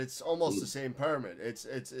 And it's almost the same permit. It's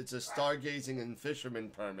a stargazing and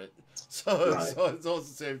fisherman permit. So it's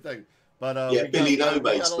almost the same thing. But Billy we got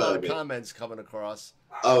a lot of permit. comments coming across.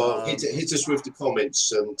 Hit us with the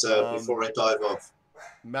comments and before I dive off.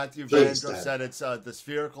 Matthew Vandruff said it's the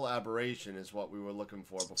spherical aberration is what we were looking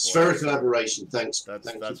for before. Spherical aberration, thanks.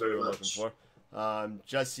 That's you what very we were much. looking for.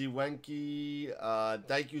 Jesse Wenke,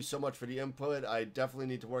 thank you so much for the input. I definitely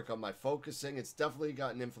need to work on my focusing. It's definitely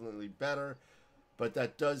gotten infinitely better. But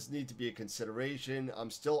that does need to be a consideration.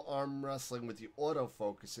 I'm still arm wrestling with the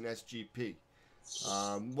autofocus in SGP.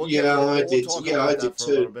 I did. Talk Yeah, about I that did for a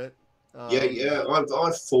little too. bit.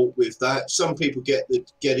 I've fought with that. Some people get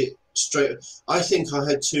it straight. I think I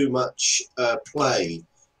had too much play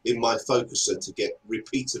in my focuser to get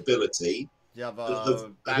repeatability. You have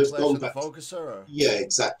Have backslash gone in the back. focuser? Or? Yeah,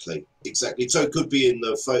 exactly. So it could be in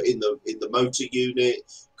the motor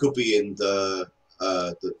unit, could be in the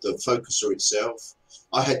focuser itself.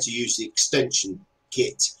 I had to use the extension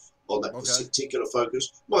kit on that particular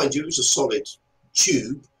focus. Mind you, it was a solid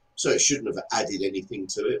tube, so it shouldn't have added anything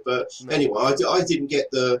to it. But anyway, I didn't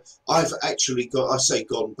get the. I've actually got. I say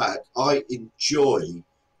gone back. I enjoy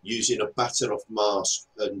using a batten off mask,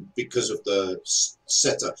 and because of the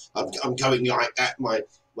setup, I'm going like at my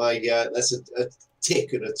that's a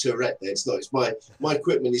tick and a Tourette there. It's not. It's my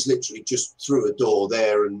equipment is literally just through a door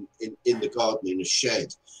there and in the garden in a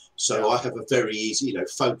shed. So I have a very easy,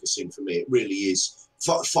 focusing for me. It really is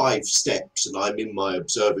 5 steps, and I'm in my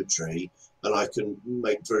observatory, and I can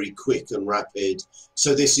make very quick and rapid.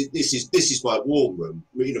 So this is my warm room.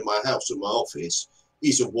 My house and my office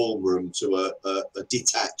is a warm room to a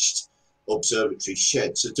detached observatory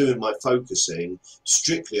shed. So doing my focusing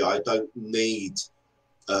strictly, I don't need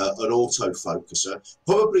an autofocuser.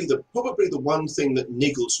 Probably the one thing that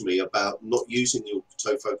niggles me about not using the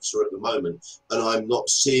autofocuser at the moment, and I'm not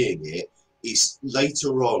seeing it, is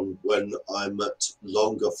later on when I'm at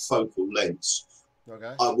longer focal lengths.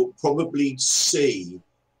 I will probably see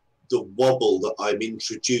the wobble that I'm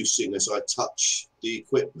introducing as I touch the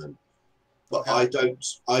equipment, but I don't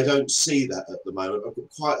see that at the moment. I've got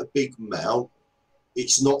quite a big mount.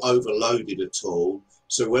 It's not overloaded at all.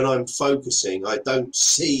 So when I'm focusing, I don't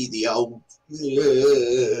see the old, Do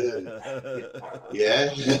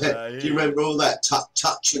you remember all that?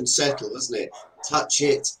 Touch and settle, isn't it? Touch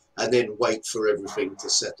it and then wait for everything to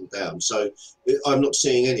settle down. So I'm not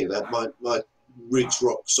seeing any of that. My rig's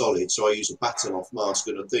rock solid, so I use a batten off mask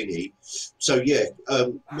and a thingy. So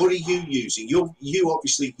what are you using? You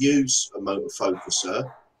obviously use a motor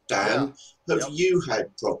focuser, Dan. Have you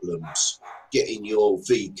had problems getting your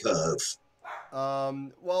V curve?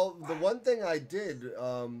 Well, the one thing I did,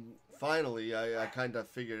 finally, I kind of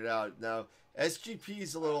figured it out. Now, SGP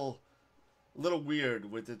is a little weird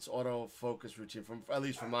with its autofocus routine, at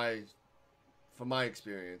least from my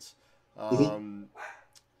experience.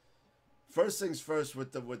 First things first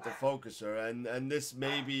with the focuser, and this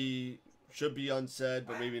maybe should be unsaid,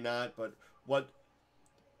 but maybe not. But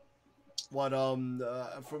and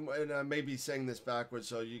I may be saying this backwards,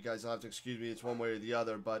 so you guys will have to excuse me. It's one way or the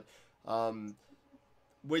other, but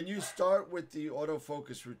when you start with the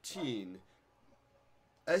autofocus routine,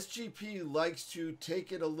 SGP likes to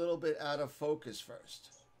take it a little bit out of focus first.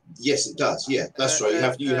 Yes, it does. Yeah, that's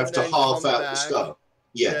right. You have to half out the start.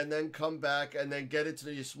 Yeah, and then come back and then get it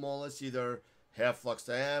to your smallest, either half flux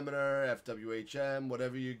diameter, FWHM,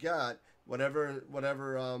 whatever you got, whatever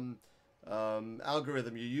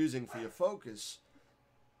algorithm you're using for your focus.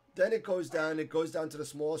 Then it goes down to the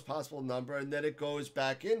smallest possible number, and then it goes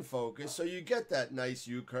back in focus. So you get that nice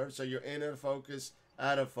U-curve. So you're in focus,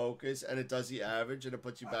 out of focus, and it does the average, and it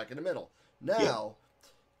puts you back in the middle. Now,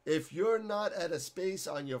 if you're not at a space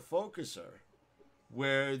on your focuser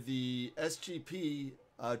where the SGP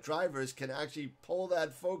drivers can actually pull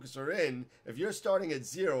that focuser in, if you're starting at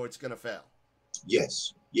 0, it's going to fail.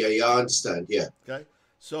 Yes. Yeah, I understand. Yeah. Okay.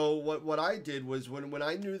 So what I did was when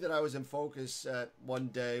I knew that I was in focus at one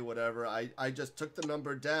day, whatever, I just took the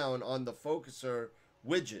number down on the focuser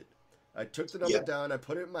widget. I took the number down, I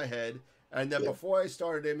put it in my head, and then before I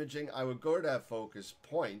started imaging, I would go to that focus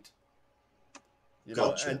point,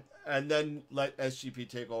 and then let SGP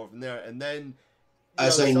take over from there, and then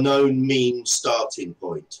as a known mean starting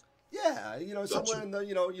point. Yeah, somewhere in the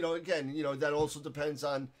again, that also depends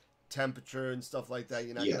on temperature and stuff like that.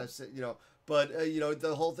 You're not gonna sit, But,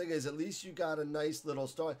 the whole thing is at least you got a nice little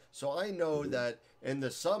start. So I know that in the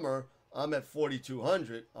summer, I'm at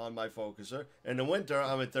 4,200 on my focuser. In the winter,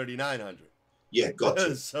 I'm at 3,900. Yeah,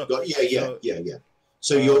 gotcha. So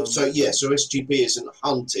SGP isn't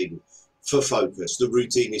hunting for focus. The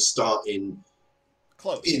routine is starting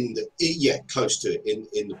close. Close to it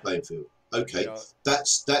in the playing field. Okay,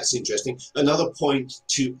 that's interesting. Another point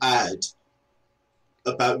to add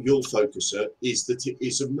about your focuser is that it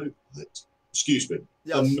is a moonlight. Excuse me.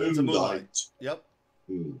 Yes, a moonlight. Yep.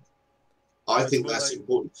 I think that's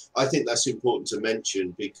important. I think that's important to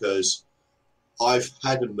mention because I've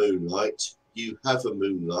had a moonlight. You have a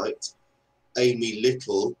moonlight. Amy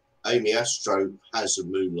Astro has a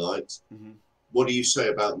moonlight. Mm-hmm. What do you say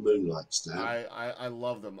about moonlights, Dan? I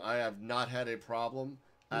love them. I have not had a problem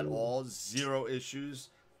at all. 0 issues.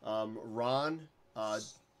 Ron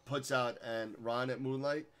puts out, and Ron at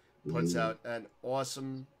Moonlight puts out an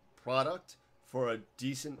awesome product for a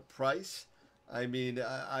decent price. I mean,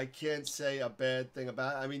 I can't say a bad thing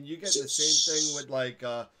about it. I mean, you get the same thing with like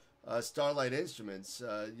Starlight Instruments.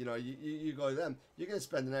 You know, you go to them, you're gonna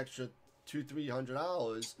spend an extra $200-300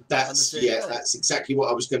 on the same thing. That's exactly what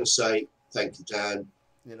I was going to say. Thank you, Dan.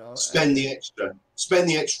 You know, spend the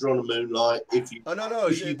extra on a Moonlight if you. Oh no,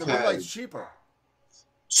 if you the can. Moonlight's cheaper.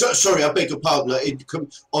 So sorry, I beg your pardon.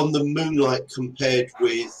 On the Moonlight compared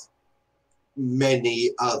with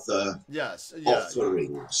many other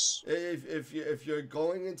offerings. If you're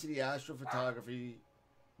going into the astrophotography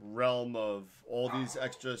realm of all these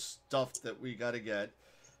extra stuff that we got to get,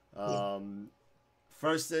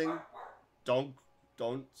 first thing, don't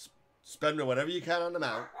spend whatever you can on the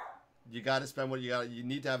mount. You got to spend what you got. You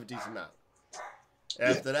need to have a decent mount.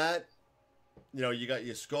 After that, you know, you got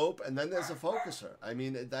your scope, and then there's a focuser. I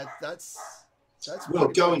mean, that's well,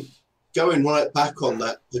 going right back on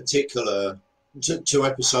that particular to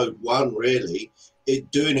episode 1, really.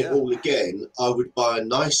 Doing it all again, I would buy a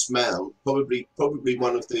nice mount, probably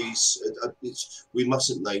one of these. We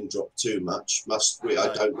mustn't name drop too much, must we?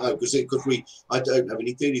 I don't know because I don't have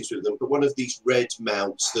any dealings with them. But one of these red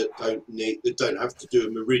mounts that don't have to do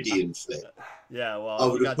a meridian flip. Yeah,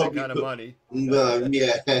 well, you got that kind of money. No,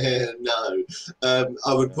 no.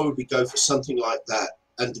 I would probably go for something like that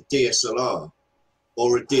and a DSLR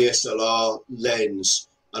or a DSLR lens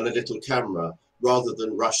and a little camera, rather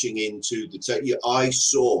than rushing into I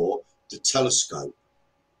saw the telescope.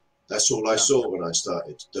 That's all I saw when I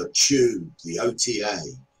started. The tube, the OTA,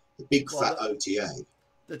 the big fat OTA.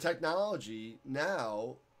 The technology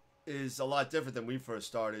now is a lot different than we first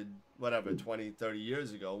started, 20, 30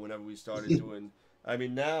 years ago, whenever we started doing. I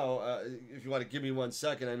mean, now, if you want to give me 1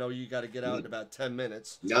 second, I know you got to get out in about 10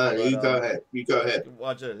 minutes. No, you go ahead. You go ahead.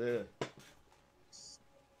 Watch it, yeah.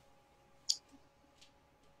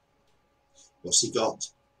 What's he got?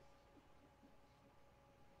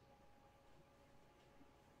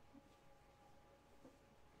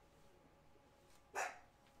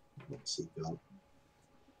 What's he got?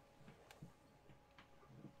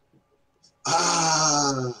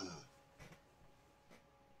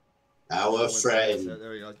 Our friend.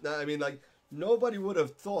 There we go. I mean, like, nobody would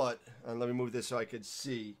have thought, and let me move this so I could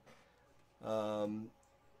see. Hold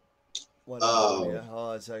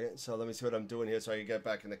on a second. So let me see what I'm doing here so I can get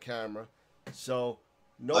back in the camera. So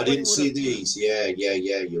I didn't see these. Yeah,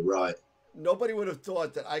 you're right. Nobody would have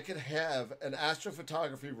thought that I could have an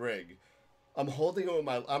astrophotography rig. I'm holding it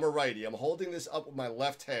with I'm a righty. I'm holding this up with my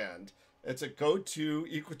left hand. It's a go-to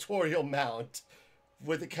equatorial mount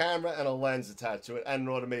with a camera and a lens attached to it and an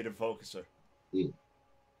automated focuser.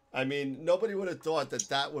 I mean, nobody would have thought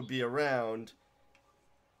that would be around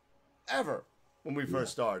ever when we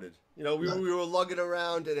first started. You know, we were lugging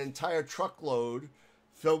around an entire truckload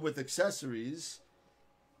filled with accessories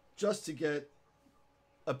just to get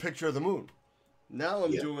a picture of the moon. Now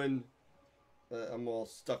I'm doing, I'm all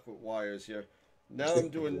stuck with wires here. Now I'm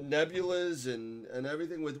doing nebulas and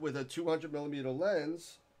everything with a 200mm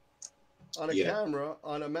lens on a camera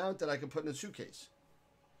on a mount that I can put in a suitcase.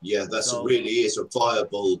 Yeah, really is a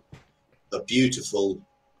beautiful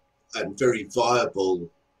and very viable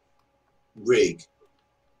rig.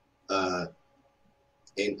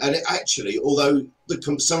 And it actually, although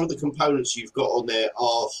some of the components you've got on there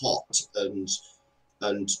are hot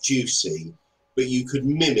and juicy, but you could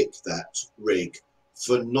mimic that rig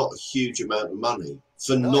for not a huge amount of money,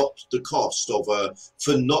 for not the cost of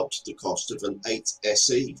an 8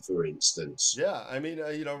 SE, for instance. Yeah, I mean,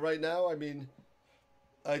 you know, right now, I mean,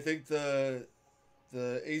 I think the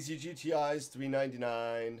AZGTI is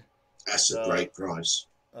 $399. That's a great price.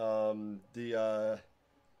 The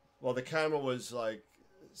camera was like,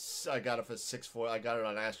 I got it for $640. I got it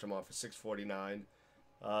on Astromar for $649.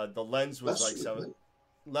 The lens was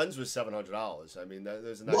Lens was $700. I mean,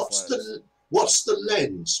 there's a nice lens. What's the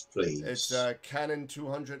lens, please? It's Canon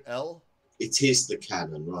 200L. It is the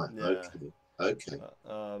Canon, right? Yeah. Okay.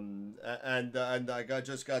 And I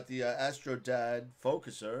just got the AstroDad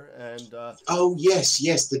focuser, and oh yes,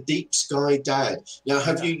 the Deep Sky Dad. Now,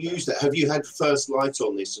 have you used that? Have you had first light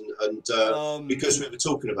on this? And because we were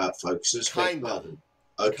talking about focusers,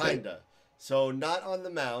 kinda. So not on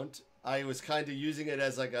the mount. I was kind of using it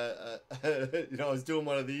as like I was doing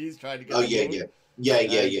one of these, trying to get. Oh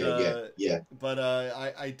yeah. But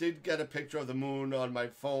I did get a picture of the moon on my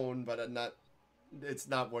phone, but it's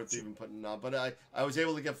not worth even putting on. But I was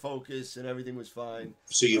able to get focus and everything was fine.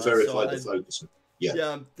 So you verified the focuser. Yeah.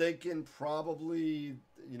 Yeah, I'm thinking probably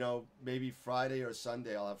you know, maybe Friday or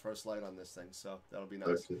Sunday I'll have first light on this thing, so that'll be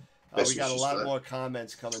nice. Okay. We got a lot more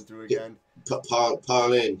comments coming through again.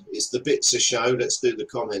 Pile in. It's the bits of show. Let's do the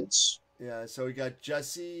comments. Yeah, so we got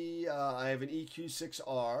Jesse. I have an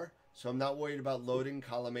EQ6R, so I'm not worried about loading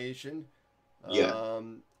collimation. Yeah.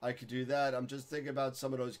 I could do that. I'm just thinking about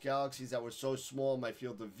some of those galaxies that were so small in my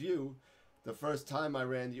field of view. The first time I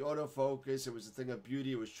ran the autofocus, it was a thing of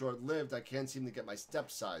beauty. It was short-lived. I can't seem to get my step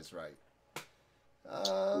size right.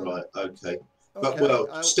 Right, okay. But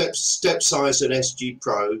well, step size and SG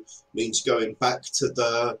Pro means going back to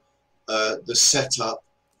the setup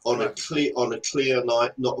on a clear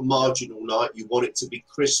night, not a marginal night. You want it to be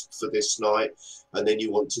crisp for this night, and then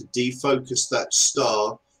you want to defocus that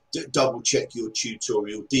star. Double check your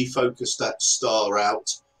tutorial. Defocus that star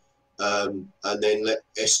out, and then let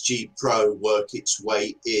SG Pro work its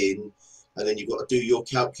way in. And then you've got to do your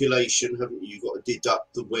calculation, haven't you? You've got to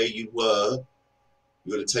deduct the where you were.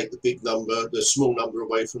 You've got to take the big number, the small number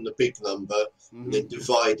away from the big number, and then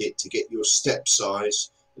divide it to get your step size.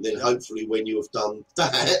 And then hopefully when you have done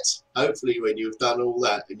that, hopefully when you've done all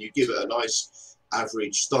that and you give it a nice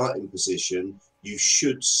average starting position, you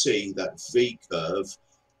should see that V curve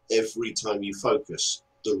every time you focus.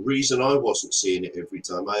 The reason I wasn't seeing it every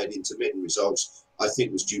time I had intermittent results, I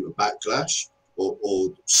think was due to backlash or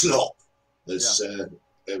slop, as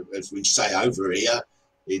we say over here.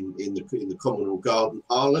 In the Commonwealth Garden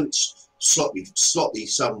parlance, sloppy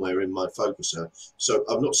somewhere in my focuser. So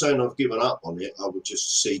I'm not saying I've given up on it. I would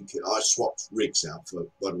just I swapped rigs out for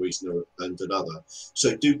one reason and another.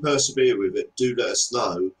 So do persevere with it. Do let us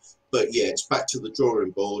know. But yeah, it's back to the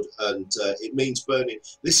drawing board, and it means burning.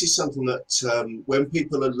 This is something that when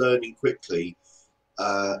people are learning quickly,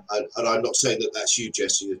 and I'm not saying that that's you,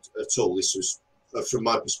 Jesse, at all. This was from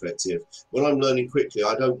my perspective, when I'm learning quickly,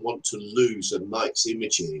 I don't want to lose a night's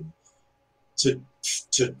imaging to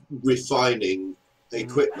refining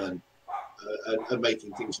equipment and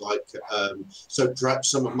making things like so perhaps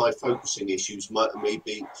some of my focusing issues might have me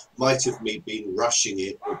been rushing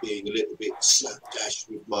it or being a little bit slapdash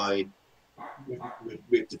with my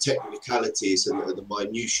with the technicalities and the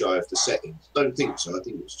minutiae of the settings. Don't think so. I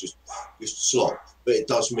think it's just slop, but it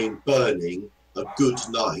does mean burning a good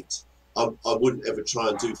night. I wouldn't ever try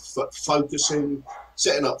and do focusing,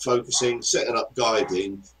 setting up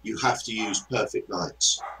guiding. You have to use perfect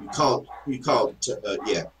nights. You can't,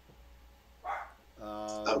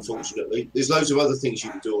 unfortunately. There's loads of other things you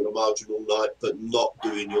can do on a marginal night, but not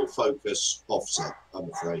doing your focus offset, I'm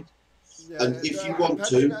afraid. Yeah, and if you want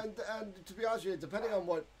to... And to be honest with you, depending on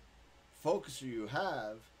what focuser you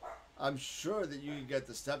have, I'm sure that you can get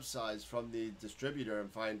the step size from the distributor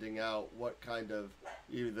and finding out what kind of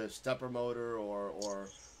either stepper motor or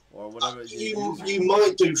whatever you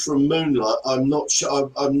might do from Moonlight. I'm not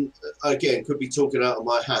sure. I'm again could be talking out of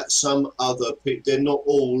my hat. Some other they're not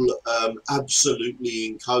all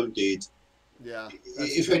absolutely encoded. Yeah.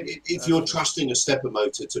 If you're trusting a stepper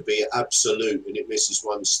motor to be absolute and it misses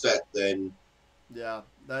one step, then yeah,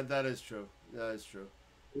 that is true. That is true.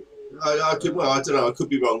 I don't know. I could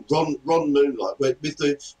be wrong. Ron Moonlight.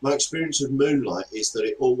 My experience of Moonlight is that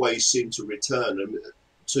it always seemed to return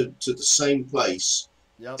to the same place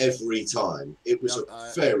every time. It was a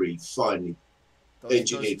very finely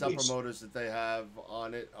engineered those piece. stepper motors that they have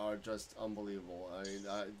on it are just unbelievable. I mean,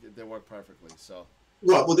 they work perfectly. So.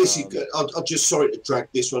 Right. Well, this is good. I'm just sorry to drag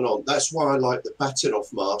this one on. That's why I like the batting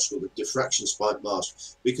off mask or the diffraction spike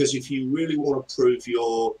mask, because if you really want to prove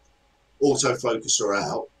your autofocuser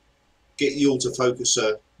out, get the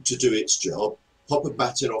autofocuser to do its job, pop a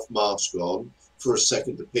batting off mask on for a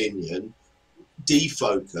second opinion,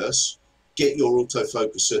 defocus, get your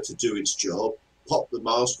autofocuser to do its job, pop the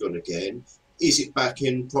mask on again, is it back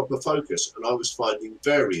in proper focus? And I was finding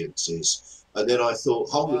variances. And then I thought,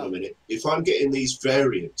 hold on a minute, if I'm getting these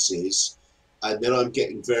variances and then I'm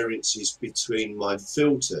getting variances between my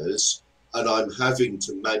filters and I'm having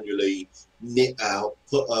to manually knit out,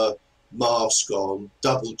 put a mask on,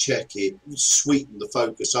 double check it, sweeten the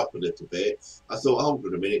focus up a little bit. I thought, hold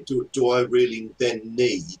on a minute, do I really then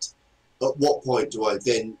need? At what point will I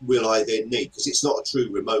then need? Because it's not a true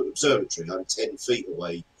remote observatory. I'm 10 feet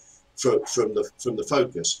away from the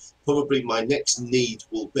focus. Probably my next need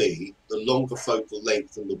will be the longer focal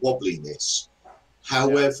length and the wobbliness.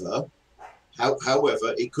 However,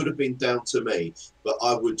 it could have been down to me, but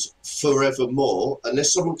I would forevermore,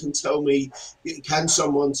 unless someone can tell me,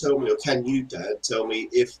 or can you, Dan, tell me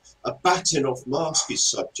if a batting off mask is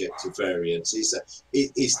subject to variance? Is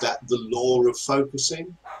that the law of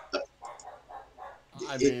focusing?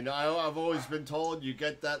 I mean, I've always been told you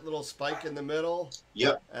get that little spike in the middle.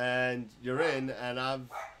 Yep. And you're in, and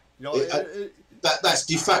that's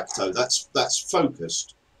de facto. That's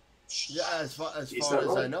focused. Yeah, as Is far that as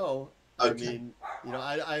I right? know, I Okay. mean,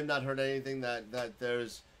 I've not heard anything that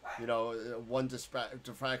there's, one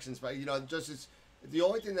diffraction spec. Just it's the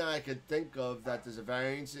only thing that I could think of that there's a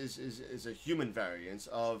variance is a human variance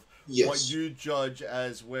of what Yes. you judge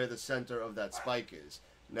as where the center of that spike is.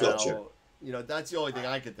 Gotcha. Now, that's the only thing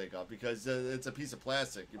I could think of because it's a piece of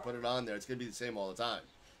plastic. You put it on there, it's gonna be the same all the time.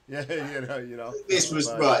 Yeah, This was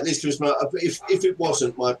but right. This was my. If it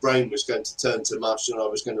wasn't, my brain was going to turn to mush, and I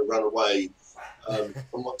was going to run away and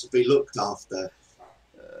want to be looked after.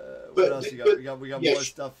 what But else you got? but We got more yes,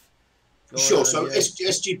 stuff going sure. on So here.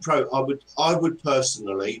 SG Pro, I would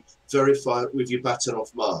personally verify it with your button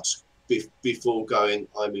off mask before going.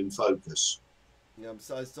 I'm in focus. Yeah,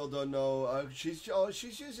 so I still don't know. She's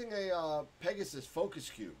using a Pegasus focus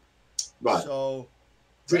cube, Right. so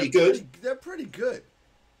Pretty good. They're pretty good.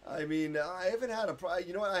 I mean, I haven't had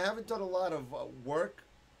you know what? I haven't done a lot of work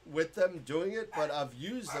with them doing it, but I've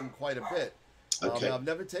used them quite a bit. Okay. I've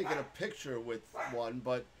never taken a picture with one,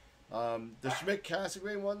 but the Schmidt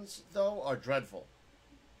Cassegrain ones though are dreadful.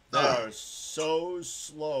 They Ah. are so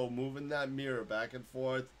slow moving that mirror back and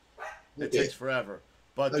forth. It Okay. takes forever.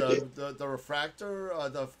 But Okay. the refractor,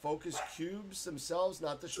 the focus cubes themselves,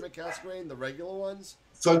 not the Schmidt Cassegrain, the regular ones.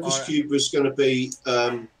 Focus are, Cube was going to be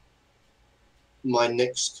my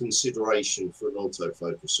next consideration for an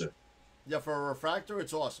autofocuser. Yeah, for a refractor,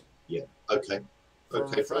 it's awesome. Yeah. Okay. For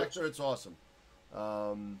Okay. a refractor, it's awesome.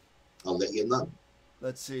 Um, I'll let you know.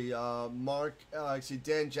 let's see. Mark, actually,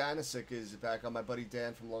 Dan Janisic is back on. My buddy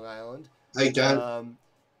Dan from Long Island. Hey Dan.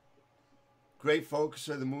 Great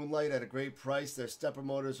focuser, the Moonlight at a great price. Their stepper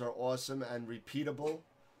motors are awesome and repeatable.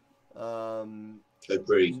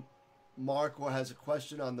 Agreed. Mark has a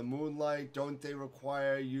question on the Moonlight. Don't they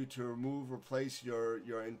require you to replace your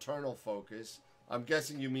internal focus? I'm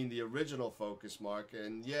guessing you mean the original focus, Mark.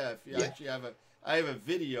 And yeah, if you actually I have a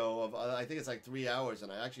video of I think it's like 3 hours,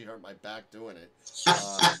 and I actually hurt my back doing it.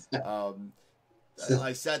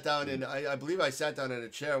 I sat down and I believe I sat down in a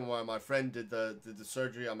chair while my friend did the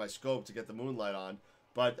surgery on my scope to get the Moonlight on.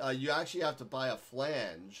 But you actually have to buy a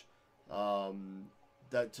flange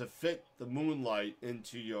that to fit the Moonlight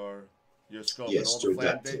into your scope. Yes, and to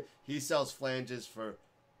adapt it. he sells flanges for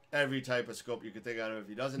every type of scope you could think of. If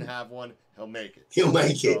he doesn't have one, he'll make it. He'll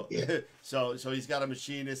make it. Yeah. So he's got a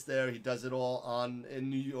machinist there. He does it all in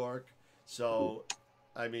New York. So,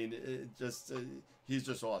 I mean, he's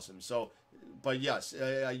just awesome. So, but yes,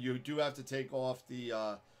 you do have to take off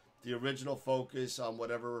the original focus on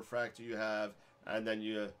whatever refractor you have, and then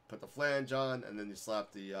you put the flange on, and then you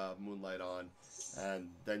slap the Moonlight on, and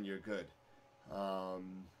then you're good.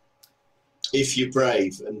 If you're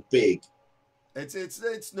brave and big.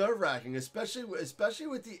 It's nerve wracking, especially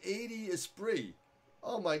with the 80 Esprit.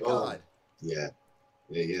 Oh my God. Yeah.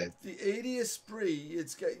 Yeah. The 80 Esprit,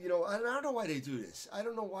 it's got, I don't know why they do this. I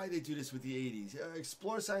don't know why they do this with the 80s.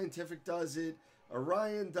 Explore Scientific does it.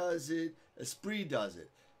 Orion does it. Esprit does it.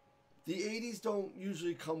 The 80s don't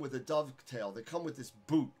usually come with a dovetail. They come with this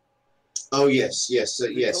boot. Oh yes. Yes.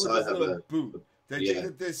 They Yes. come with I this have little a boot. They yeah. think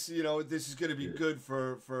that this, this is going to be good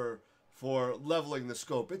for leveling the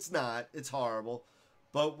scope. It's not. It's horrible.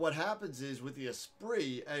 But what happens is with the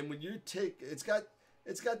Esprit, and when you take, it's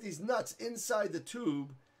got these nuts inside the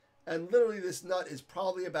tube, and literally this nut is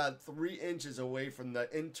probably about 3 inches away from the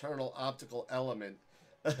internal optical element.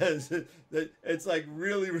 It's like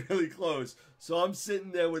really, really close. So I'm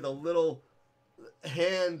sitting there with a little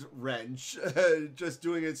hand wrench, just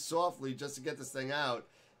doing it softly just to get this thing out.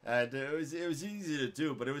 And it was easy to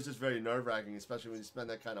do, but it was just very nerve wracking, especially when you spend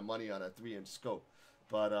that kind of money on a 3-inch scope.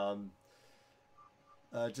 But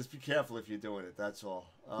just be careful if you're doing it. That's all.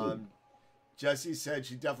 Jessie said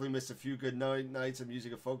she definitely missed a few good nights. I'm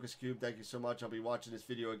using a focus cube. Thank you so much. I'll be watching this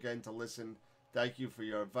video again to listen. Thank you for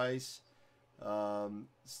your advice.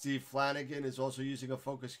 Steve Flanagan is also using a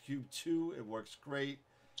focus cube too. It works great.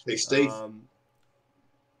 Hey Steve.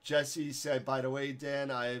 Jesse said, by the way, Dan,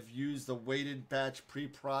 I have used the weighted batch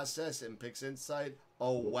pre-process in PixInsight.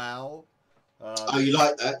 Oh, wow. Oh, you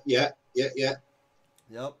like that? Yeah.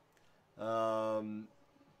 Yep.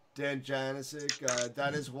 Dan Janisic,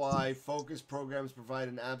 that is why focus programs provide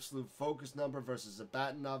an absolute focus number versus a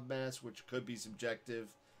Batinov mass, which could be subjective.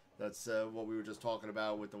 That's what we were just talking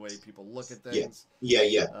about with the way people look at things.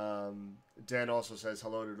 Yeah. Dan also says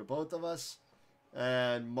hello to the both of us.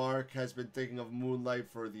 And Mark has been thinking of Moonlight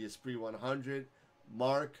for the Esprit 100.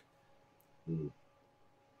 Mark,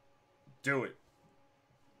 do it.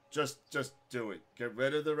 Just do it. Get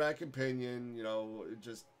rid of the rack and pinion.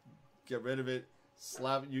 Just get rid of it.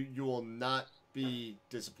 Slap you. You will not be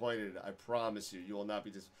disappointed. I promise you, you will not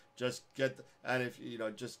be just get and if you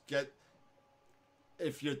know just get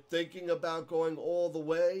if you're thinking about going all the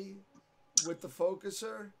way with the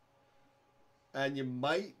focuser, and you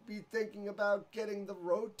might be thinking about getting the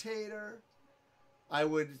rotator, I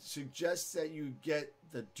would suggest that you get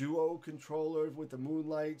the Duo controller with the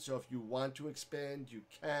Moonlight. So if you want to expand, you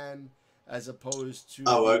can, as opposed to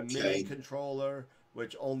the mini controller,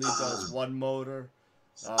 which only does one motor.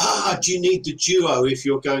 Do you need the Duo if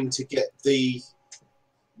you're going to get the?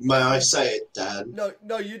 May I say it, Dan? No,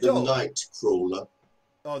 you don't. The Nightcrawler.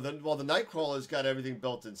 Oh, the Nightcrawler's got everything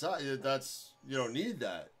built inside. That's you don't need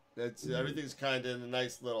that. That's everything's kind of in a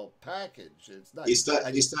nice little package. It's nice. Is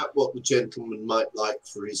that what the gentleman might like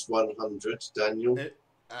for his 100, Daniel?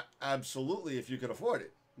 Absolutely, if you can afford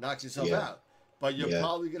it, knock yourself out. But you're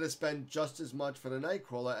probably going to spend just as much for the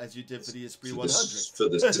Nightcrawler as you did for the Esprit 100. For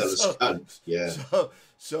the telescope,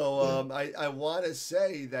 I want to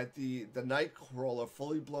say that the Nightcrawler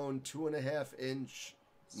fully blown 2.5-inch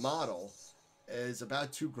model is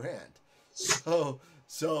about $2,000.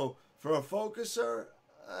 So for a focuser,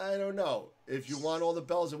 I don't know if you want all the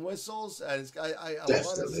bells and whistles. And I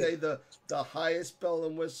want to say the highest bell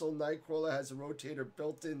and whistle Nightcrawler has a rotator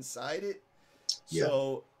built inside it.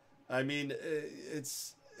 So I mean,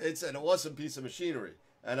 it's an awesome piece of machinery.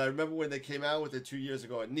 And I remember when they came out with it 2 years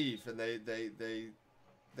ago at NEAF, and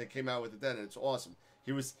they came out with it then, and it's awesome.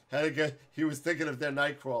 He was thinking of their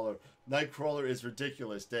Nightcrawler. Nightcrawler is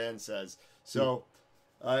ridiculous, Dan says. So,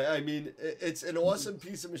 I mean, it's an awesome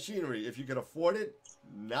piece of machinery. If you can afford it,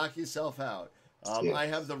 knock yourself out. I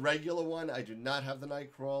have the regular one. I do not have the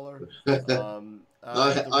Nightcrawler.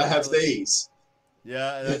 I have these.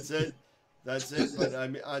 Yeah, that's it. That's it. But I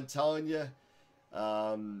mean, I'm telling you,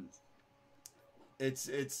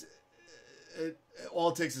 it all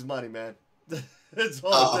it takes is money, man. It's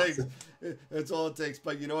all it takes. It's all it takes.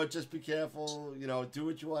 But you know what? Just be careful. You know, do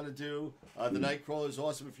what you want to do. The Nightcrawler is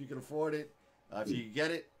awesome if you can afford it. If you get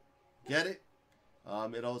it, get it.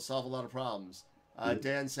 It'll solve a lot of problems.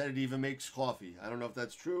 Dan said it even makes coffee. I don't know if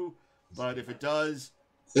that's true, but if it does,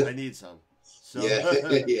 I need some. So yeah.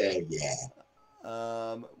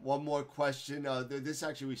 One more question. This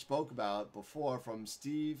actually we spoke about before from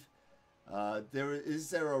Steve. Is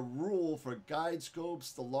there a rule for guide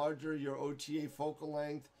scopes? The larger your OTA focal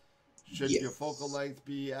length, should your focal length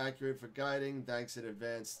be accurate for guiding? Thanks in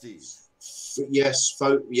advance, Steve. Yes,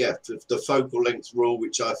 the focal length rule,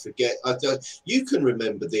 which I forget. You can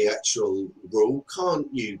remember the actual rule, can't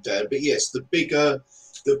you, Dan? But yes, the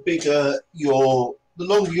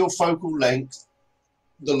longer your focal length,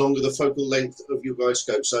 the longer the focal length of your guide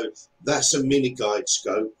scope. So that's a mini guide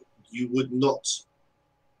scope. You would not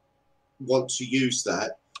want to use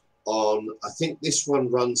that on, I think this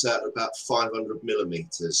one runs out about 500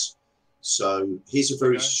 millimeters. So here's a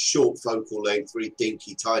very short focal length, very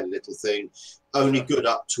dinky, tiny little thing, only good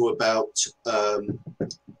up to about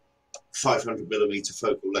 500 millimeter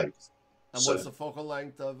focal length. And what's the focal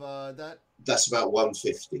length of that? That's about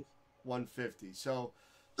 150. 150. So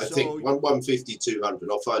I think 150, 200.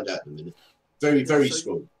 I'll find out in a minute. Very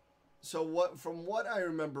small. So from what I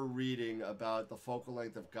remember reading about the focal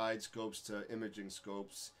length of guide scopes to imaging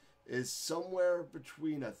scopes is somewhere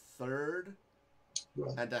between a third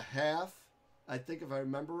and a half. I think if I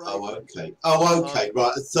remember right. Oh, okay.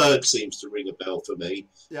 Right. A third seems to ring a bell for me.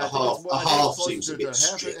 Yeah, a half seems a bit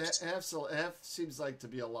strict. Half seems like to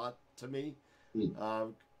be a lot to me.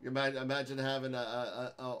 Imagine having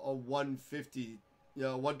a 150.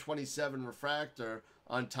 127 refractor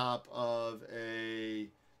on top of a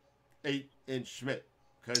 8-inch Schmidt,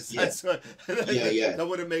 because that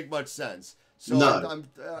wouldn't make much sense. So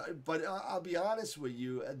but I'll be honest with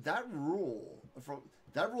you, that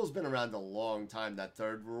rule's been around a long time. That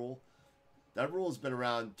third rule, that rule's been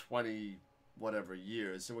around 20 whatever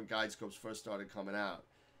years. So when guide scopes first started coming out,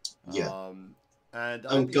 and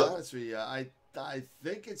I'll be honest with you, I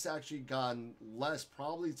think it's actually gone less,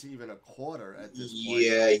 probably to even a quarter at this point.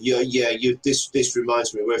 This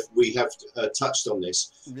reminds me, we have touched on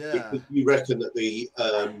this. Yeah. You reckon that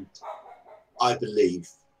I believe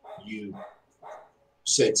you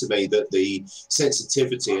said to me that the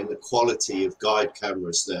sensitivity and the quality of guide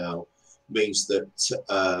cameras now means that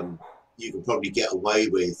you can probably get away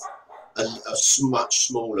with a much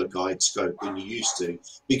smaller guide scope than you used to,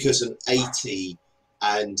 because an 80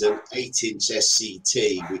 and an 8-inch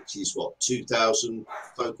SCT, which is what, 2,000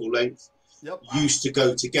 focal length, used to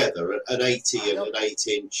go together. An 80 and an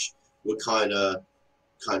 8-inch were kind of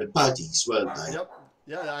buddies, weren't they? Yep.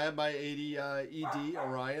 Yeah, I have my 80 ED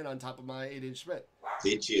Orion on top of my 8-inch Schmidt.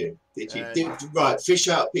 Did you? Did you? And, Right, fish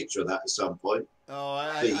out a picture of that at some point.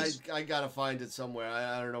 oh, Please. I gotta find it somewhere.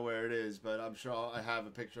 I don't know where it is, but I'm sure I have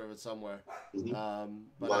a picture of it somewhere.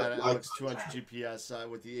 But I had an Alex 200 GPS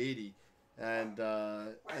with the 80, and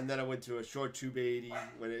then I went to a short tube 80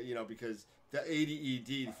 when it, because the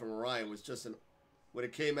 80 ED from Orion was just when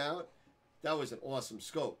it came out, that was an awesome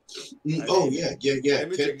scope. Oh yeah.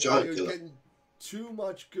 Imaging, Giant I was killer. getting too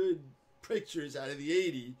much good pictures out of the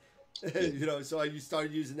 80, so I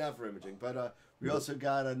started using that for imaging. But we also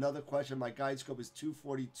got another question. My guide scope is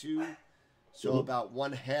 242, so about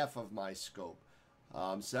 1/2 of my scope.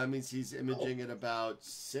 So that means he's imaging at about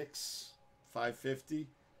 550.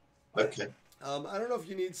 Okay. I don't know if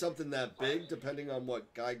you need something that big, depending on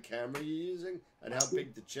what guide camera you're using and how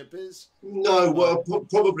big the chip is. No, well,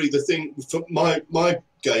 probably the thing for my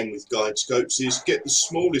game with guide scopes is get the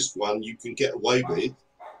smallest one you can get away with,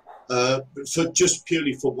 for just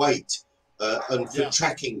purely for weight and for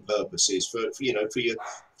tracking purposes, for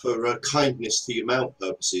kindness to your mount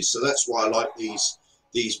purposes. So that's why I like these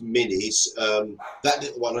minis. That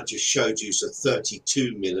little one I just showed you is a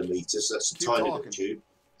 32 millimeters. That's a tiny little tube.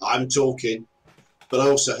 I'm talking. But I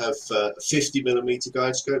also have a 50 millimeter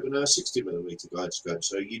guide scope and a 60 millimeter guide scope.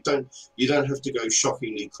 So you don't have to go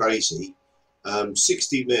shockingly crazy.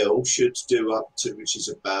 60 mil should do up to, which is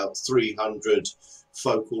about 300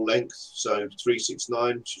 focal length. So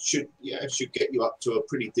 369 should get you up to a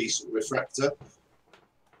pretty decent refractor.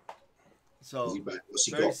 So what's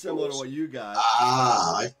he very got similar to what you got.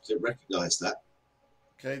 Ah, I didn't recognize that.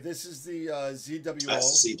 Okay, this is the ZWO.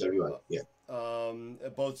 That's the ZWO, yeah.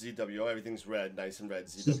 Both ZWO, everything's red, nice and red,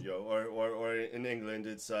 ZWO, or in England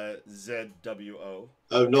it's ZWO.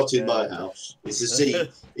 Oh, not in my house. It's a Z.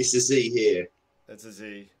 It's a Z here. It's a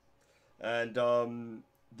Z, and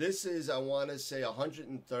this is, I want to say,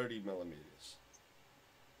 130 millimeters.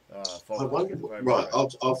 I wonder. Right,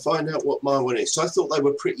 I'll find out what my one is. So I thought they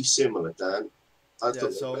were pretty similar, Dan. I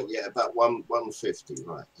thought about 150,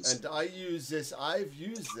 right? And I've used this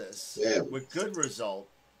with good result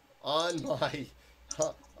on my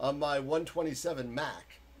 127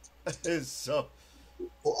 Mac. So.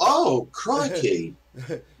 Oh, crikey!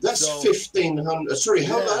 That's 1500. Sorry,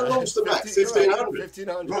 how long's the Mac? 1500.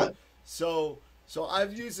 1500. Right. So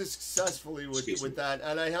I've used it successfully with that,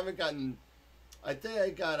 and I haven't gotten. I think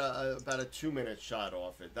I got about a 2-minute shot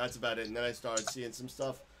off it. That's about it. And then I started seeing some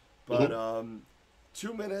stuff, but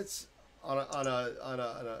 2 minutes on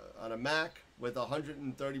a Mac with a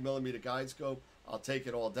 130 millimeter guide scope, I'll take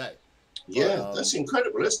it all day. Yeah, but, that's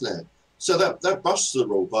incredible, isn't it? So that busts the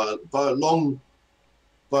rule by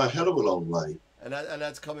a hell of a long way. And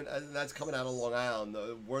that's coming out of Long Island,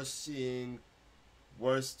 the worst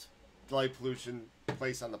light pollution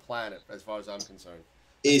place on the planet, as far as I'm concerned.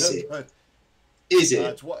 Is it? Is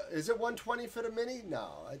it? Is it 120 for the Mini?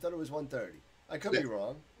 No, I thought it was 130. I could be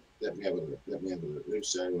wrong. Let me have a look.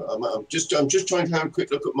 I'm just trying to have a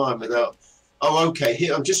quick look at mine without. Oh, okay.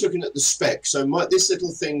 Here, I'm just looking at the spec. So this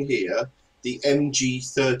little thing here, the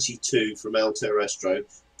MG32 from Altair Astro,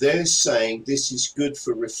 they're saying this is good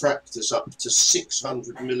for refractors up to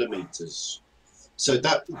 600 millimeters. So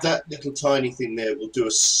that little tiny thing there will do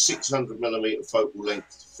a 600 millimeter focal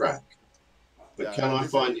length frac. But can I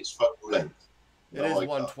find its focal length? It is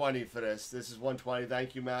 120 for this. This is 120.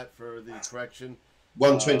 Thank you, Matt, for the correction.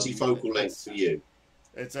 120 focal length for you.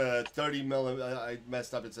 It's a 30 millimeter. I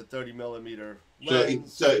messed up. It's a 30 millimeter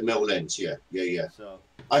lens. 30 mil lens. Yeah. So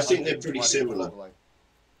I think they're pretty similar.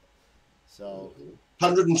 So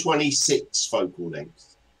 126 focal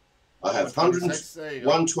length. I have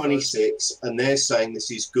 126, and they're saying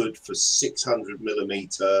this is good for 600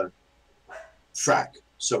 millimeter frac.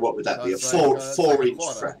 So what would that be? A 4-inch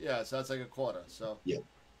frac. Yeah, so that's like a quarter. So yeah.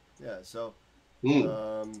 So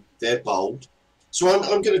they're bold. So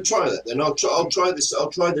I'm going to try that then. I'll try this. I'll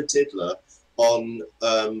try the Tiddler on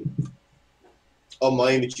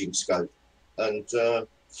my imaging scope, and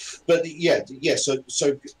but yeah. So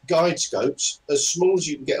guide scopes, as small as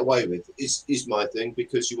you can get away with, is my thing,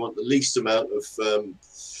 because you want the least amount of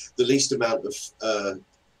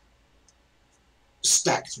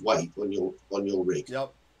stacked weight on your rig.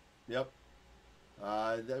 Yep.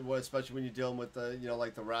 Especially when you're dealing with the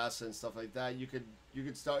like the RASA and stuff like that, you could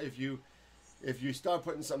start if you start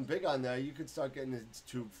putting something big on there, you could start getting into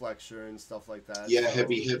tube flexure and stuff like that. Yeah, so.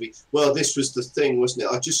 heavy. Well, this was the thing, wasn't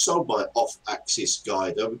it? I just sold my off-axis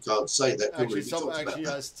guide. We can't say that. Actually,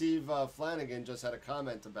 Steve Flanagan just had a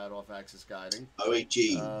comment about off-axis guiding. Oh,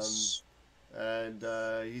 geez. And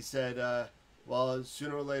he said, well,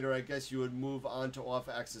 sooner or later, I guess you would move on to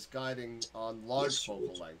off-axis guiding on large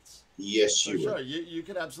focal lengths. Yes, you would. Sure, you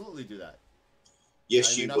could absolutely do that.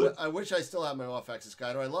 Yes, I mean, you would. I wish I still had my off-axis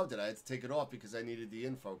guider. I loved it. I had to take it off because I needed the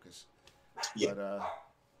in focus. Yeah.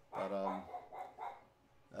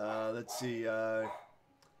 Let's see.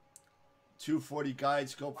 240 guide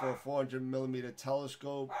scope for a 400 millimeter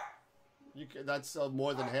telescope. That's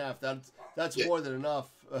more than half. That's more than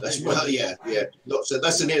enough. That's yeah. So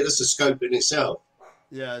that's a scope in itself.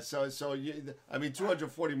 Yeah. So I mean,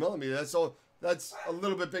 240 millimeter. That's a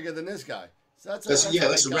little bit bigger than this guy. So that's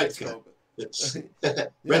a red scope. Cat.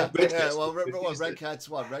 red cat. Well, red cat's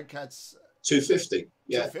what? Red cat's 250.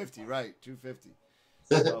 Yeah. 250. Right. 250.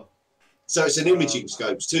 So it's an imaging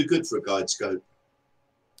scope. It's too good for a guide scope.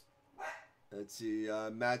 Let's see.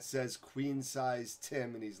 Matt says queen size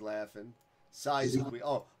Tim, and he's laughing. Size queen.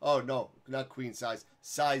 Oh no, not queen size.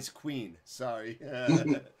 Size queen. Sorry.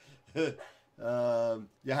 You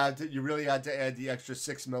really had to add the extra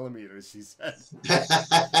 6 millimeters. He said.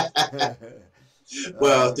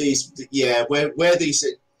 Well, where these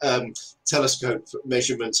telescope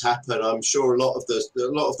measurements happen, I'm sure a lot of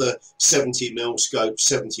the 70 mil scopes,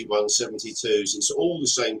 71, 72s, it's all the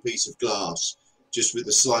same piece of glass, just with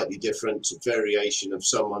a slightly different variation of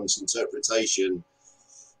someone's interpretation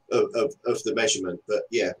of the measurement. But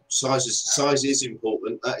yeah, size is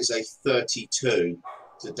important. That is a 32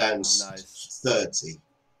 to Dan's 30.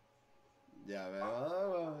 Yeah,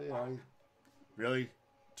 man. Really,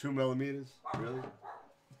 2 millimeters, really.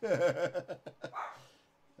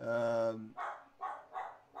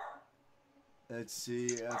 Let's see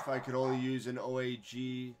if I could only use an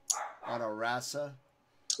OAG on a RASA.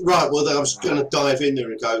 Right, well, I was going to dive in there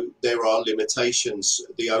and go, there are limitations.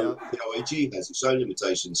 The OAG has its own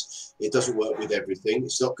limitations. It doesn't work with everything.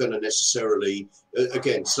 It's not going to necessarily,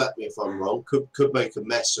 again, slap me if I'm wrong, could make a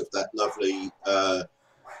mess of that lovely, of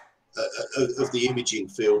the imaging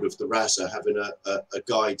field of the RASA, having a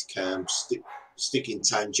guide cam sticking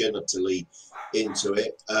tangentially into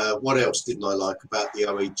it. What else didn't I like about the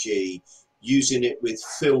OAG? Using it with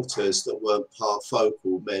filters that weren't part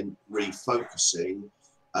focal meant refocusing,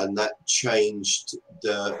 and that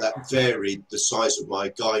varied the size of my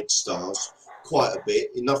guide stars quite a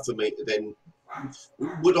bit, enough for me to then,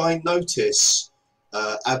 would I notice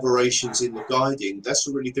aberrations in the guiding? That's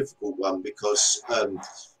a really difficult one, because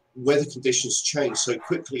weather conditions change so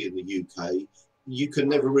quickly in the UK, you can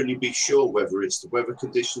never really be sure whether it's the weather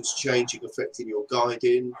conditions changing affecting your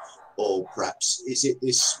guiding, or perhaps is it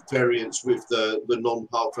this variance with the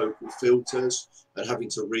non-parfocal filters and having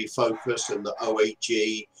to refocus, and the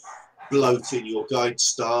OAG bloating your guide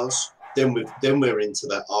stars. Then we're into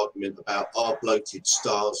that argument about, are bloated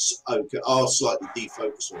stars okay, are slightly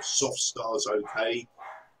defocused or soft stars okay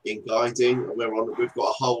in guiding? And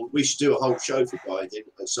we should do a whole show for guiding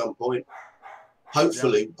at some point.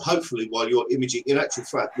 Hopefully while you're imaging, in actual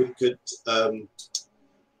fact, we could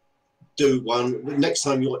do one next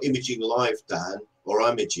time you're imaging live, Dan, or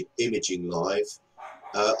I'm imaging live.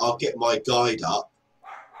 I'll get my guide up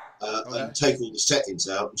and take all the settings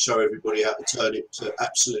out and show everybody how to turn it to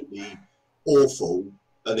absolutely awful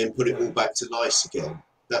and then put it all back to nice again.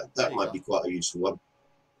 That might be quite a useful one.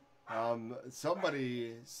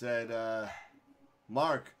 Somebody said,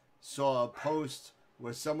 Mark saw a post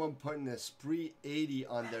where someone put an Esprit 80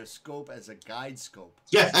 on their scope as a guide scope.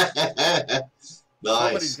 Yeah. Nice.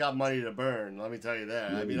 Somebody's got money to burn, let me tell you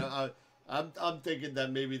that. I mean, I'm thinking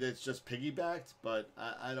that maybe that's just piggybacked, but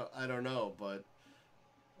I don't know. But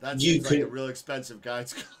that seems like a real expensive guide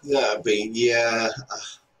scope. That'd be yeah,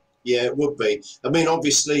 it would be. I mean,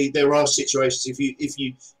 obviously there are situations if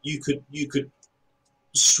you could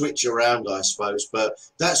switch around, I suppose, but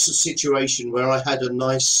that's a situation where I had a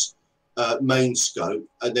nice main scope,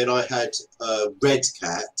 and then I had Red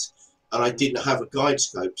Cat, and I didn't have a guide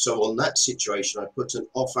scope. So on that situation, I put an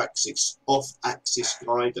off-axis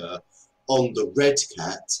guider on the Red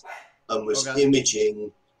Cat and was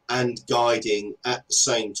imaging and guiding at the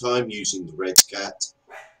same time using the Red Cat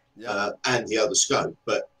and the other scope.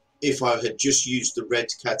 But if I had just used the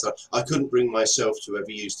Red Cat, I couldn't bring myself to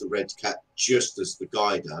ever use the Red Cat just as the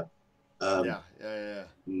guider.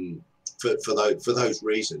 For those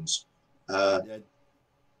reasons.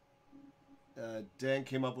 Dan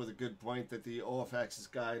came up with a good point that the off-axis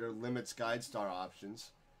guider limits guide star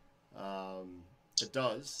options. It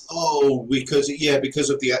does. Oh, because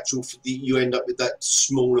of the actual, you end up with that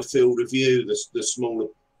smaller field of view, the smaller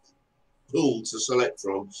pool to select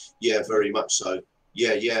from. Yeah, very much so.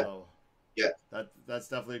 Yeah. So, that's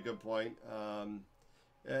definitely a good point.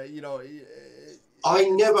 I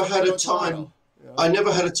never had a time. I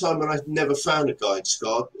never had a time when I've never found a guide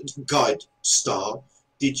star.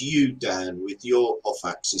 Did you, Dan, with your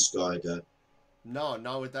off-axis guider? No,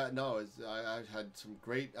 not with that. No, I had some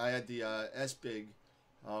great. I had the S-Big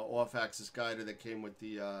off-axis guider that came with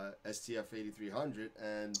the STF 8300,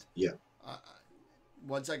 and Yeah.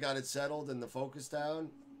 Once I got it settled and the focus down,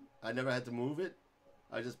 I never had to move it.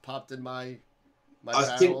 I just popped in my I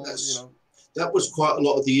barrel, think that was quite a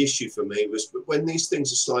lot of the issue for me, was when these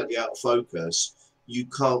things are slightly out of focus, you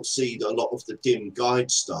can't see a lot of the dim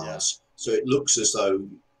guide stars. So it looks as though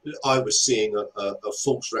I was seeing a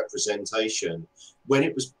false representation. When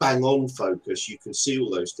it was bang on focus, you can see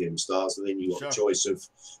all those dim stars, and then you got a choice of,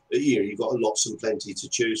 you got lots and plenty to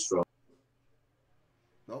choose from.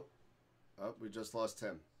 Nope. Oh, we just lost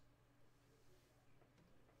Tim.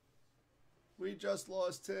 We just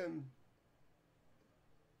lost Tim.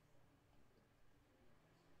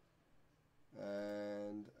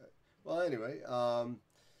 And well, anyway,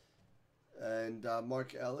 and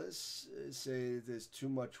Mark Ellis say there's too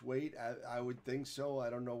much weight. I would think so.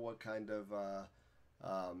 I don't know what kind of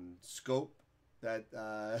scope that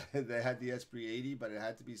they had the Esprit 80, but it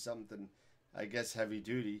had to be something, I guess, heavy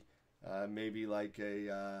duty. Maybe like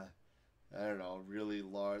a I don't know, really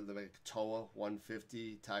large, like Toa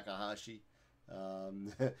 150 Takahashi.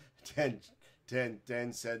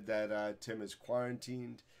 Dan said that Tim is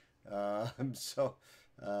quarantined. So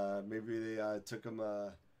maybe they took him,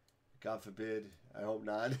 God forbid, I hope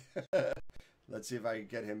not. Let's see if I can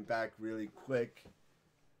get him back really quick.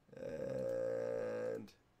 And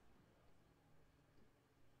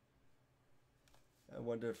I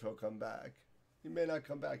wonder if he'll come back. He may not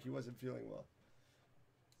come back. He wasn't feeling well.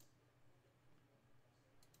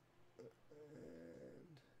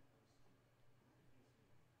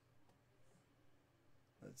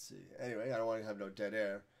 Let's see. Anyway, I don't want to have no dead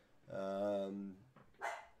air.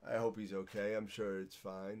 I hope he's okay. I'm sure it's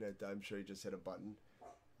fine. I'm sure he just hit a button.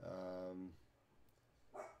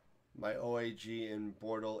 My OAG in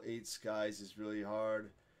Bortle 8 skies is really hard.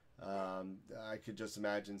 I could just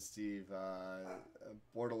imagine, Steve.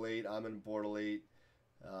 Bortle 8, I'm in Bortle 8,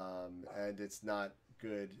 and it's not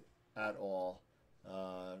good at all.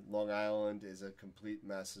 Long Island is a complete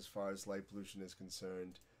mess as far as light pollution is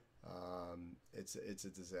concerned. It's a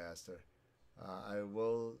disaster.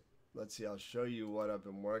 Let's see, I'll show you what I've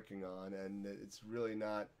been working on, and it's really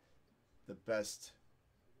not the best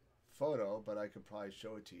photo, but I could probably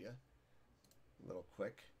show it to you a little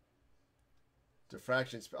quick.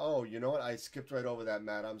 Diffraction, oh, you know what? I skipped right over that,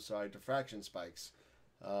 Matt. I'm sorry. Diffraction spikes.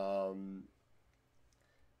 You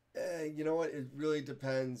know what? It really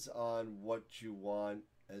depends on what you want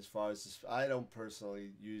as far as this. I don't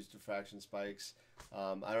personally use diffraction spikes.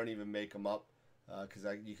 I don't even make them up. Because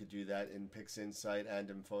you could do that in PixInsight and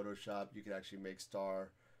in Photoshop. You could actually make star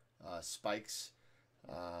spikes.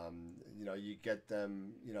 You get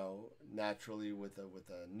them, naturally with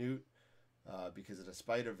a newt because of the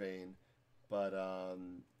spider vein. But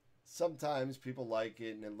sometimes people like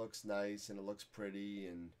it and it looks nice and it looks pretty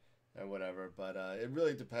and whatever. But it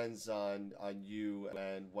really depends on you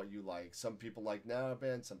and what you like. Some people like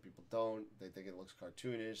narrowband, some people don't. They think it looks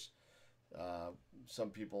cartoonish. Some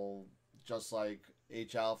people just like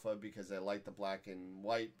H alpha because they like the black and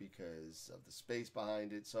white because of the space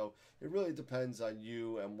behind it. So it really depends on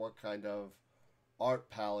you and what kind of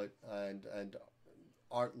art palette and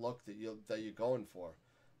art look that you're going for.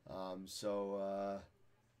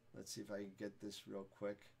 Let's see if I can get this real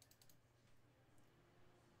quick.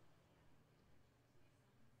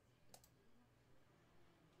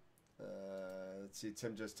 Let's see,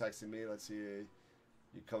 Tim just texted me. Let's see,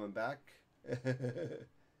 you coming back?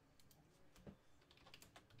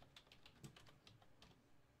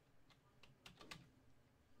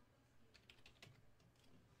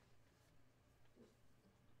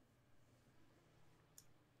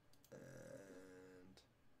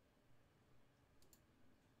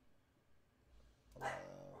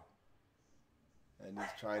 And he's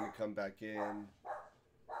trying to come back in.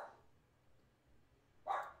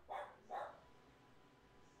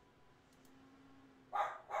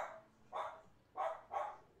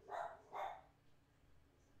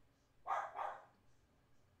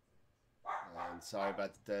 And sorry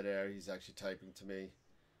about the dead air. He's actually typing to me.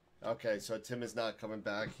 Okay, so Tim is not coming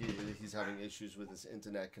back. He's having issues with his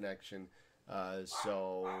internet connection.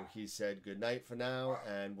 So he said good night for now,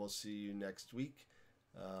 and we'll see you next week.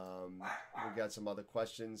 We got some other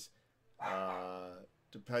questions.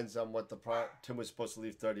 Depends on what Tim was supposed to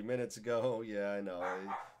leave 30 minutes ago. Yeah, I know.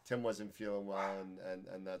 Tim wasn't feeling well,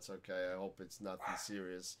 and that's okay. I hope it's nothing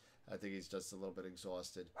serious. I think he's just a little bit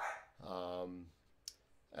exhausted.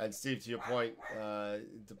 And Steve, to your point,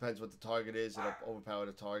 it depends what the target is. It'll overpower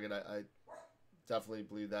the target. I definitely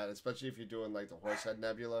believe that, especially if you're doing like the Horsehead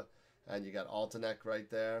Nebula and you got Altanec right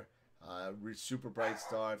there. Super bright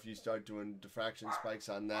star. If you start doing diffraction spikes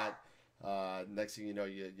on that, next thing you know,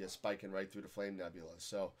 you're spiking right through the flame nebula.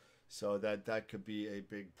 So that could be a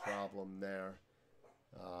big problem there.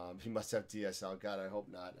 He must have DSL. God, I hope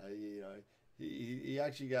not. He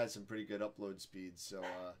actually got some pretty good upload speed. So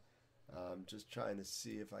I'm just trying to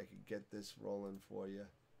see if I could get this rolling for you.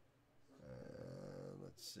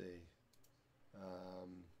 Let's see.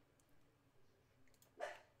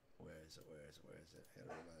 Where is it? I don't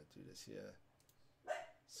know how to do this here.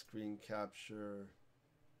 Screen capture.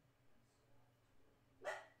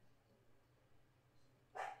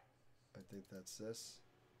 I think that's this.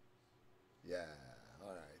 Yeah.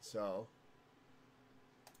 All right. So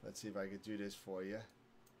let's see if I could do this for you.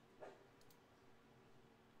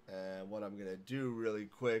 And what I'm gonna do really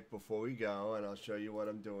quick before we go, and I'll show you what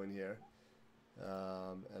I'm doing here.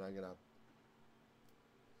 And I'm gonna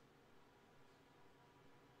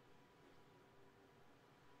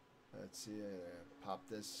let's see. I'm gonna pop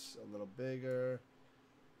this a little bigger,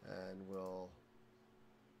 and we'll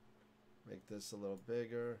make this a little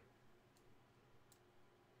bigger.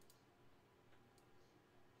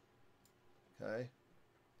 Okay.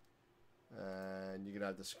 And you can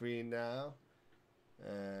have the screen now.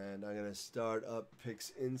 And I'm going to start up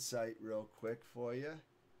PixInsight real quick for you.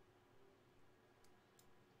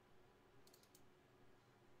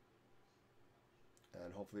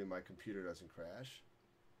 And hopefully my computer doesn't crash.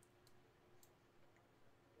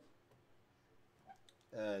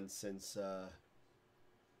 And since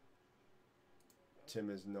Tim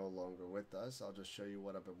is no longer with us, I'll just show you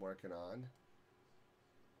what I've been working on.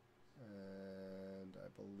 And I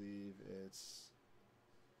believe it's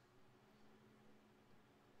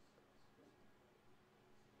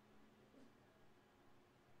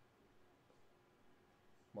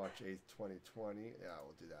March 8th, 2020. Yeah,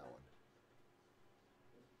 we'll do that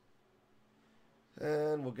one.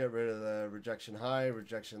 And we'll get rid of the rejection high,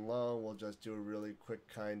 rejection low. We'll just do a really quick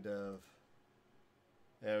kind of.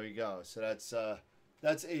 There we go. So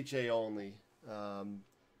that's HA only.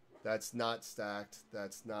 That's not stacked.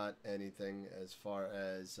 That's not anything as far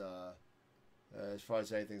as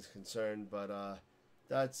anything's concerned. But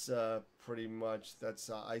that's pretty much that's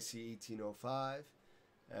IC 1805.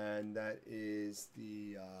 And that is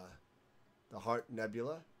the Heart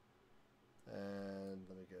Nebula, and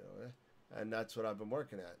let me get it over there. And that's what I've been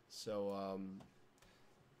working at. So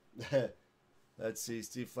let's see,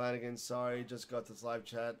 Steve Flanagan. Sorry, just got this live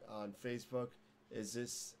chat on Facebook. Is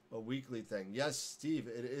this a weekly thing? Yes, Steve,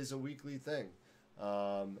 it is a weekly thing,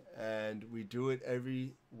 and we do it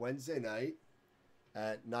every Wednesday night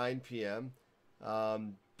at 9 p.m.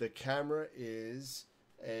 The camera is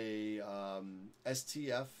a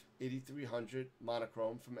STF 8300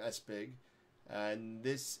 monochrome from SBIG, and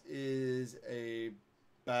this is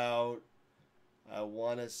about, I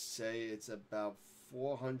want to say it's about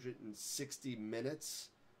 460 minutes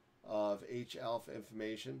of H alpha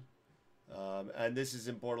information, and this is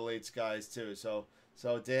in Bortle 8 skies too. So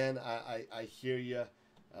Dan, I hear you.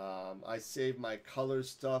 I save my color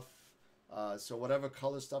stuff, so whatever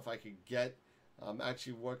color stuff I could get. I'm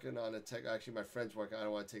actually working on a tech. Actually, my friend's working. I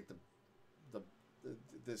don't want to take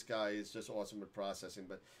this guy is just awesome with processing,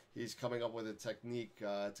 but he's coming up with a technique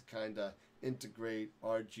to kind of integrate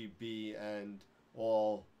RGB and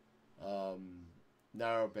all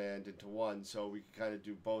narrowband into one, so we can kind of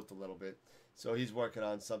do both a little bit. So he's working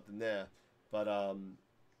on something there. But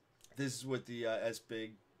this is with the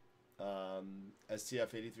SBIG STF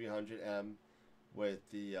 8300M with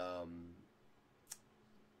the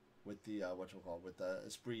with the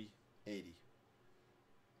Esprit 80.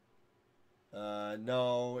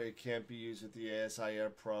 No, it can't be used with the ASI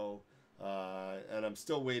Air Pro, and I'm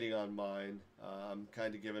still waiting on mine. I'm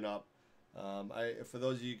kind of giving up. For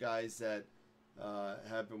those of you guys that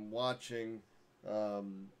have been watching,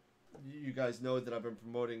 you guys know that I've been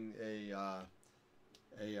promoting a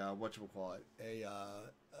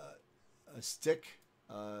stick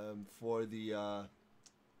for the.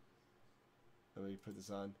 Let me put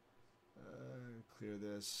this on. Clear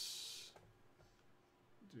this.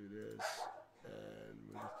 Do this.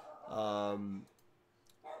 And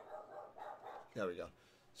there we go.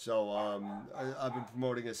 So I've been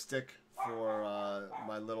promoting a stick for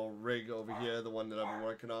my little rig over here, the one that I've been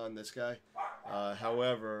working on, this guy.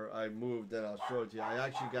 However, I moved, and I'll show it to you. I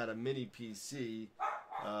actually got a mini PC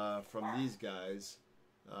from these guys,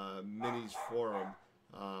 Minis Forum.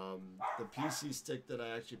 The PC stick that I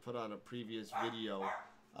actually put on a previous video,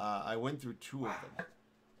 I went through 2 of them.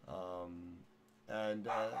 And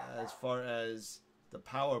as far as the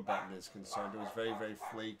power button is concerned, it was very, very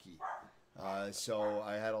flaky. So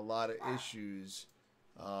I had a lot of issues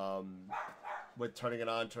with turning it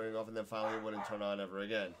on, turning it off, and then finally it wouldn't turn on ever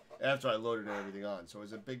again. after I loaded everything on. So it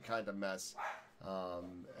was a big kind of mess.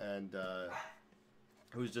 And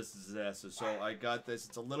it was just a disaster. So I got this.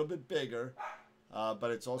 It's a little bit bigger,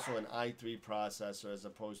 but it's also an i3 processor as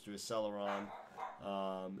opposed to a Celeron.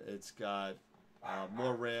 It's got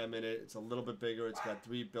more RAM in it. It's a little bit bigger. It's got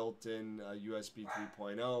 3 built-in USB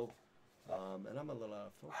 3.0. And I'm a little out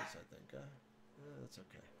of focus, I think. That's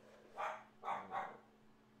okay. I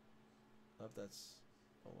hope that's...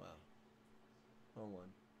 Oh, wow. Oh,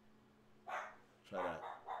 one. Try that.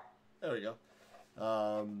 There we go.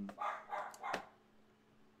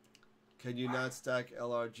 Can you not stack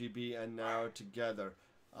LRGB and narrow together?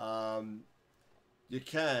 You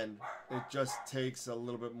can. It just takes a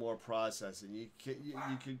little bit more processing. You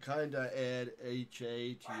can kind of add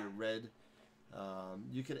HA to your red.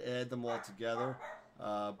 You can add them all together,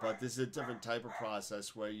 but this is a different type of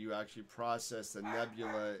process where you actually process the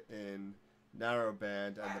nebula in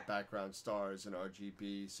narrowband and the background stars in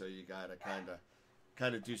RGB. So you gotta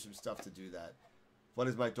kind of do some stuff to do that. What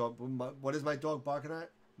is my dog barking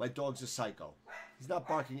at? My dog's a psycho. He's not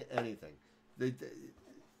barking at anything. They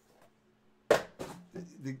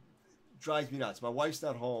drives me nuts. My wife's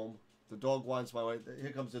not home. The dog wants my wife.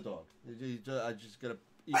 Here comes the dog. I'm just gonna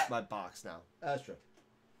eat my box now. Astra,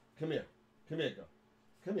 come here. Come here, girl.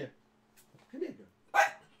 Come here. Come here, girl.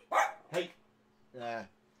 Hey.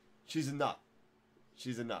 She's a nut.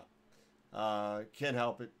 She's a nut. Can't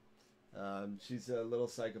help it. She's a little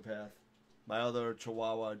psychopath. My other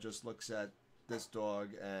Chihuahua just looks at this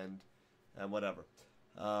dog and whatever.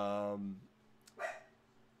 How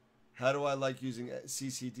do I like using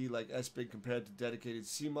CCD like S-Big compared to dedicated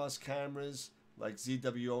CMOS cameras like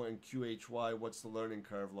ZWO and QHY? What's the learning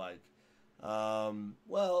curve like?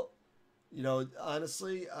 Well, you know,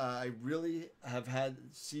 honestly, I really have had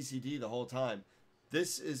CCD the whole time.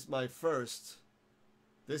 This is my first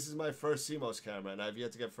CMOS camera, and I've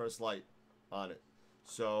yet to get first light on it.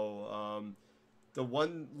 So the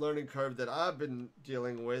one learning curve that I've been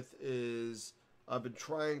dealing with is I've been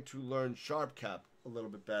trying to learn Sharp Cap a little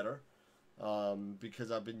bit better because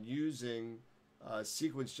I've been using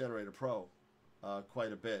Sequence Generator Pro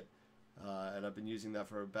quite a bit, and I've been using that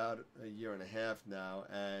for about a year and a half now,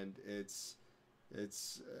 and it's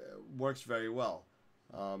works very well.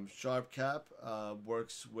 Sharp Cap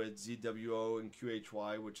works with ZWO and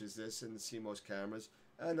QHY, which is this, and the CMOS cameras,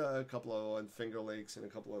 and a couple of Finger Lakes and a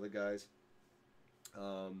couple other guys.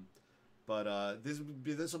 But this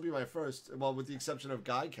will be my first. Well, with the exception of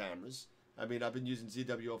guide cameras. I mean, I've been using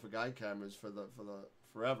ZWO for guide cameras for the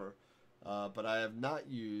forever, but I have not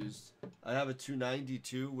used. I have a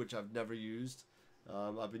 292, which I've never used.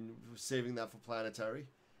 I've been saving that for planetary.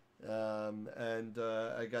 And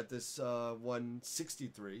I got this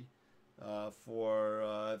 163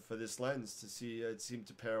 for this lens to see it seemed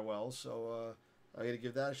to pair well. So I'm gonna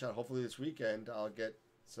give that a shot. Hopefully this weekend I'll get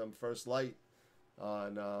some first light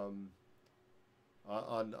on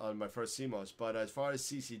my first CMOS. But as far as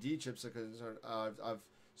CCD chips are concerned, I've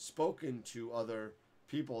spoken to other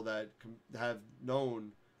people that have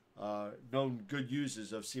known good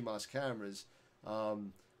users of CMOS cameras.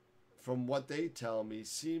 From what they tell me,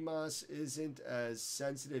 CMOS isn't as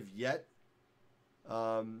sensitive yet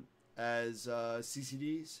as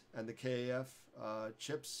CCDs and the KAF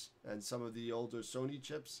chips and some of the older Sony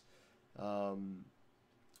chips.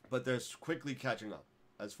 But they're quickly catching up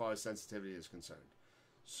as far as sensitivity is concerned.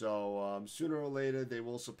 So sooner or later they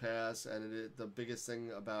will surpass, and the biggest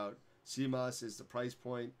thing about CMOS is the price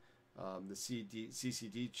point. The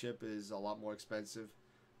CCD chip is a lot more expensive.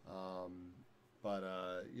 But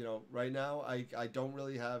you know, right now I don't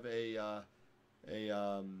really have a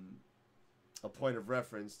point of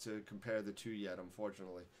reference to compare the two yet,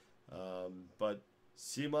 unfortunately. But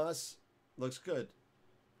CMOS looks good.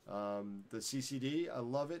 The CCD, I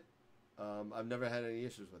love it. I've never had any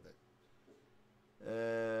issues with it.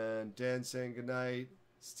 And Dan saying goodnight.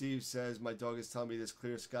 Steve says, my dog is telling me there's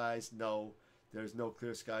clear skies. No, there's no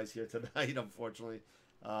clear skies here tonight, unfortunately.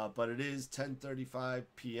 But it is 10:35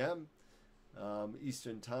 p.m.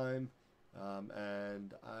 Eastern time.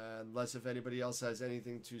 And unless if anybody else has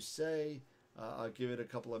anything to say, I'll give it a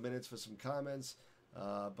couple of minutes for some comments.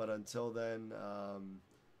 But until then,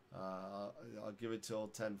 I'll give it till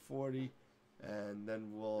 10:40, and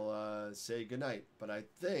then we'll say goodnight. But I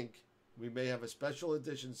think we may have a special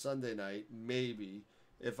edition Sunday night, maybe,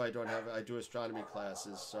 if I do astronomy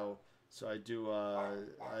classes. So I do,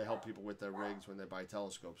 I help people with their rigs when they buy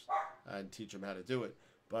telescopes and teach them how to do it.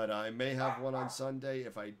 But I may have one on Sunday.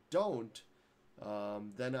 If I don't,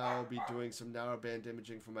 then I'll be doing some narrowband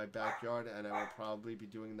imaging from my backyard, and I will probably be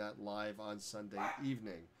doing that live on Sunday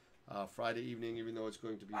evening. Friday evening, even though it's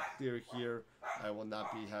going to be clear here, I will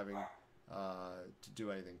not be having to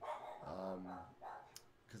do anything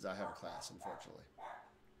because I have a class, unfortunately.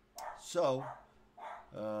 So,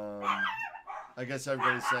 I guess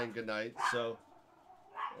everybody's saying goodnight. So,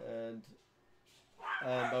 and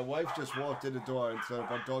my wife just walked in the door, and so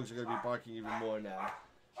our dogs are going to be barking even more now.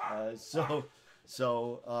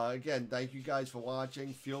 Again, thank you guys for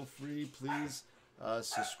watching. Feel free, please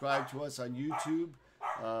subscribe to us on YouTube.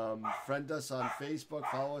 Friend us on Facebook.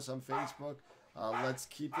 Follow us on Facebook. Let's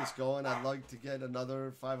keep this going. I'd like to get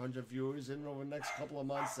another 500 viewers in over the next couple of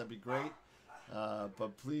months. That'd be great.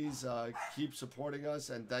 But please keep supporting us,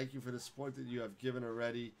 and thank you for the support that you have given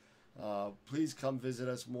already. Please come visit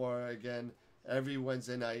us more again every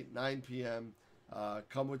Wednesday night, 9 p.m.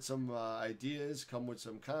 Come with some ideas, come with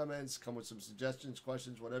some comments, come with some suggestions,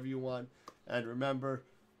 questions, whatever you want. And remember,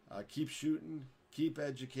 keep shooting, keep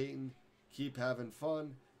educating, keep having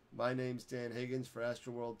fun. My name's Dan Higgins for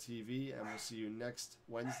AstroWorld TV, and we'll see you next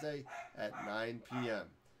Wednesday at 9 p.m.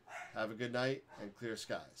 Have a good night and clear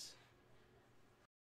skies.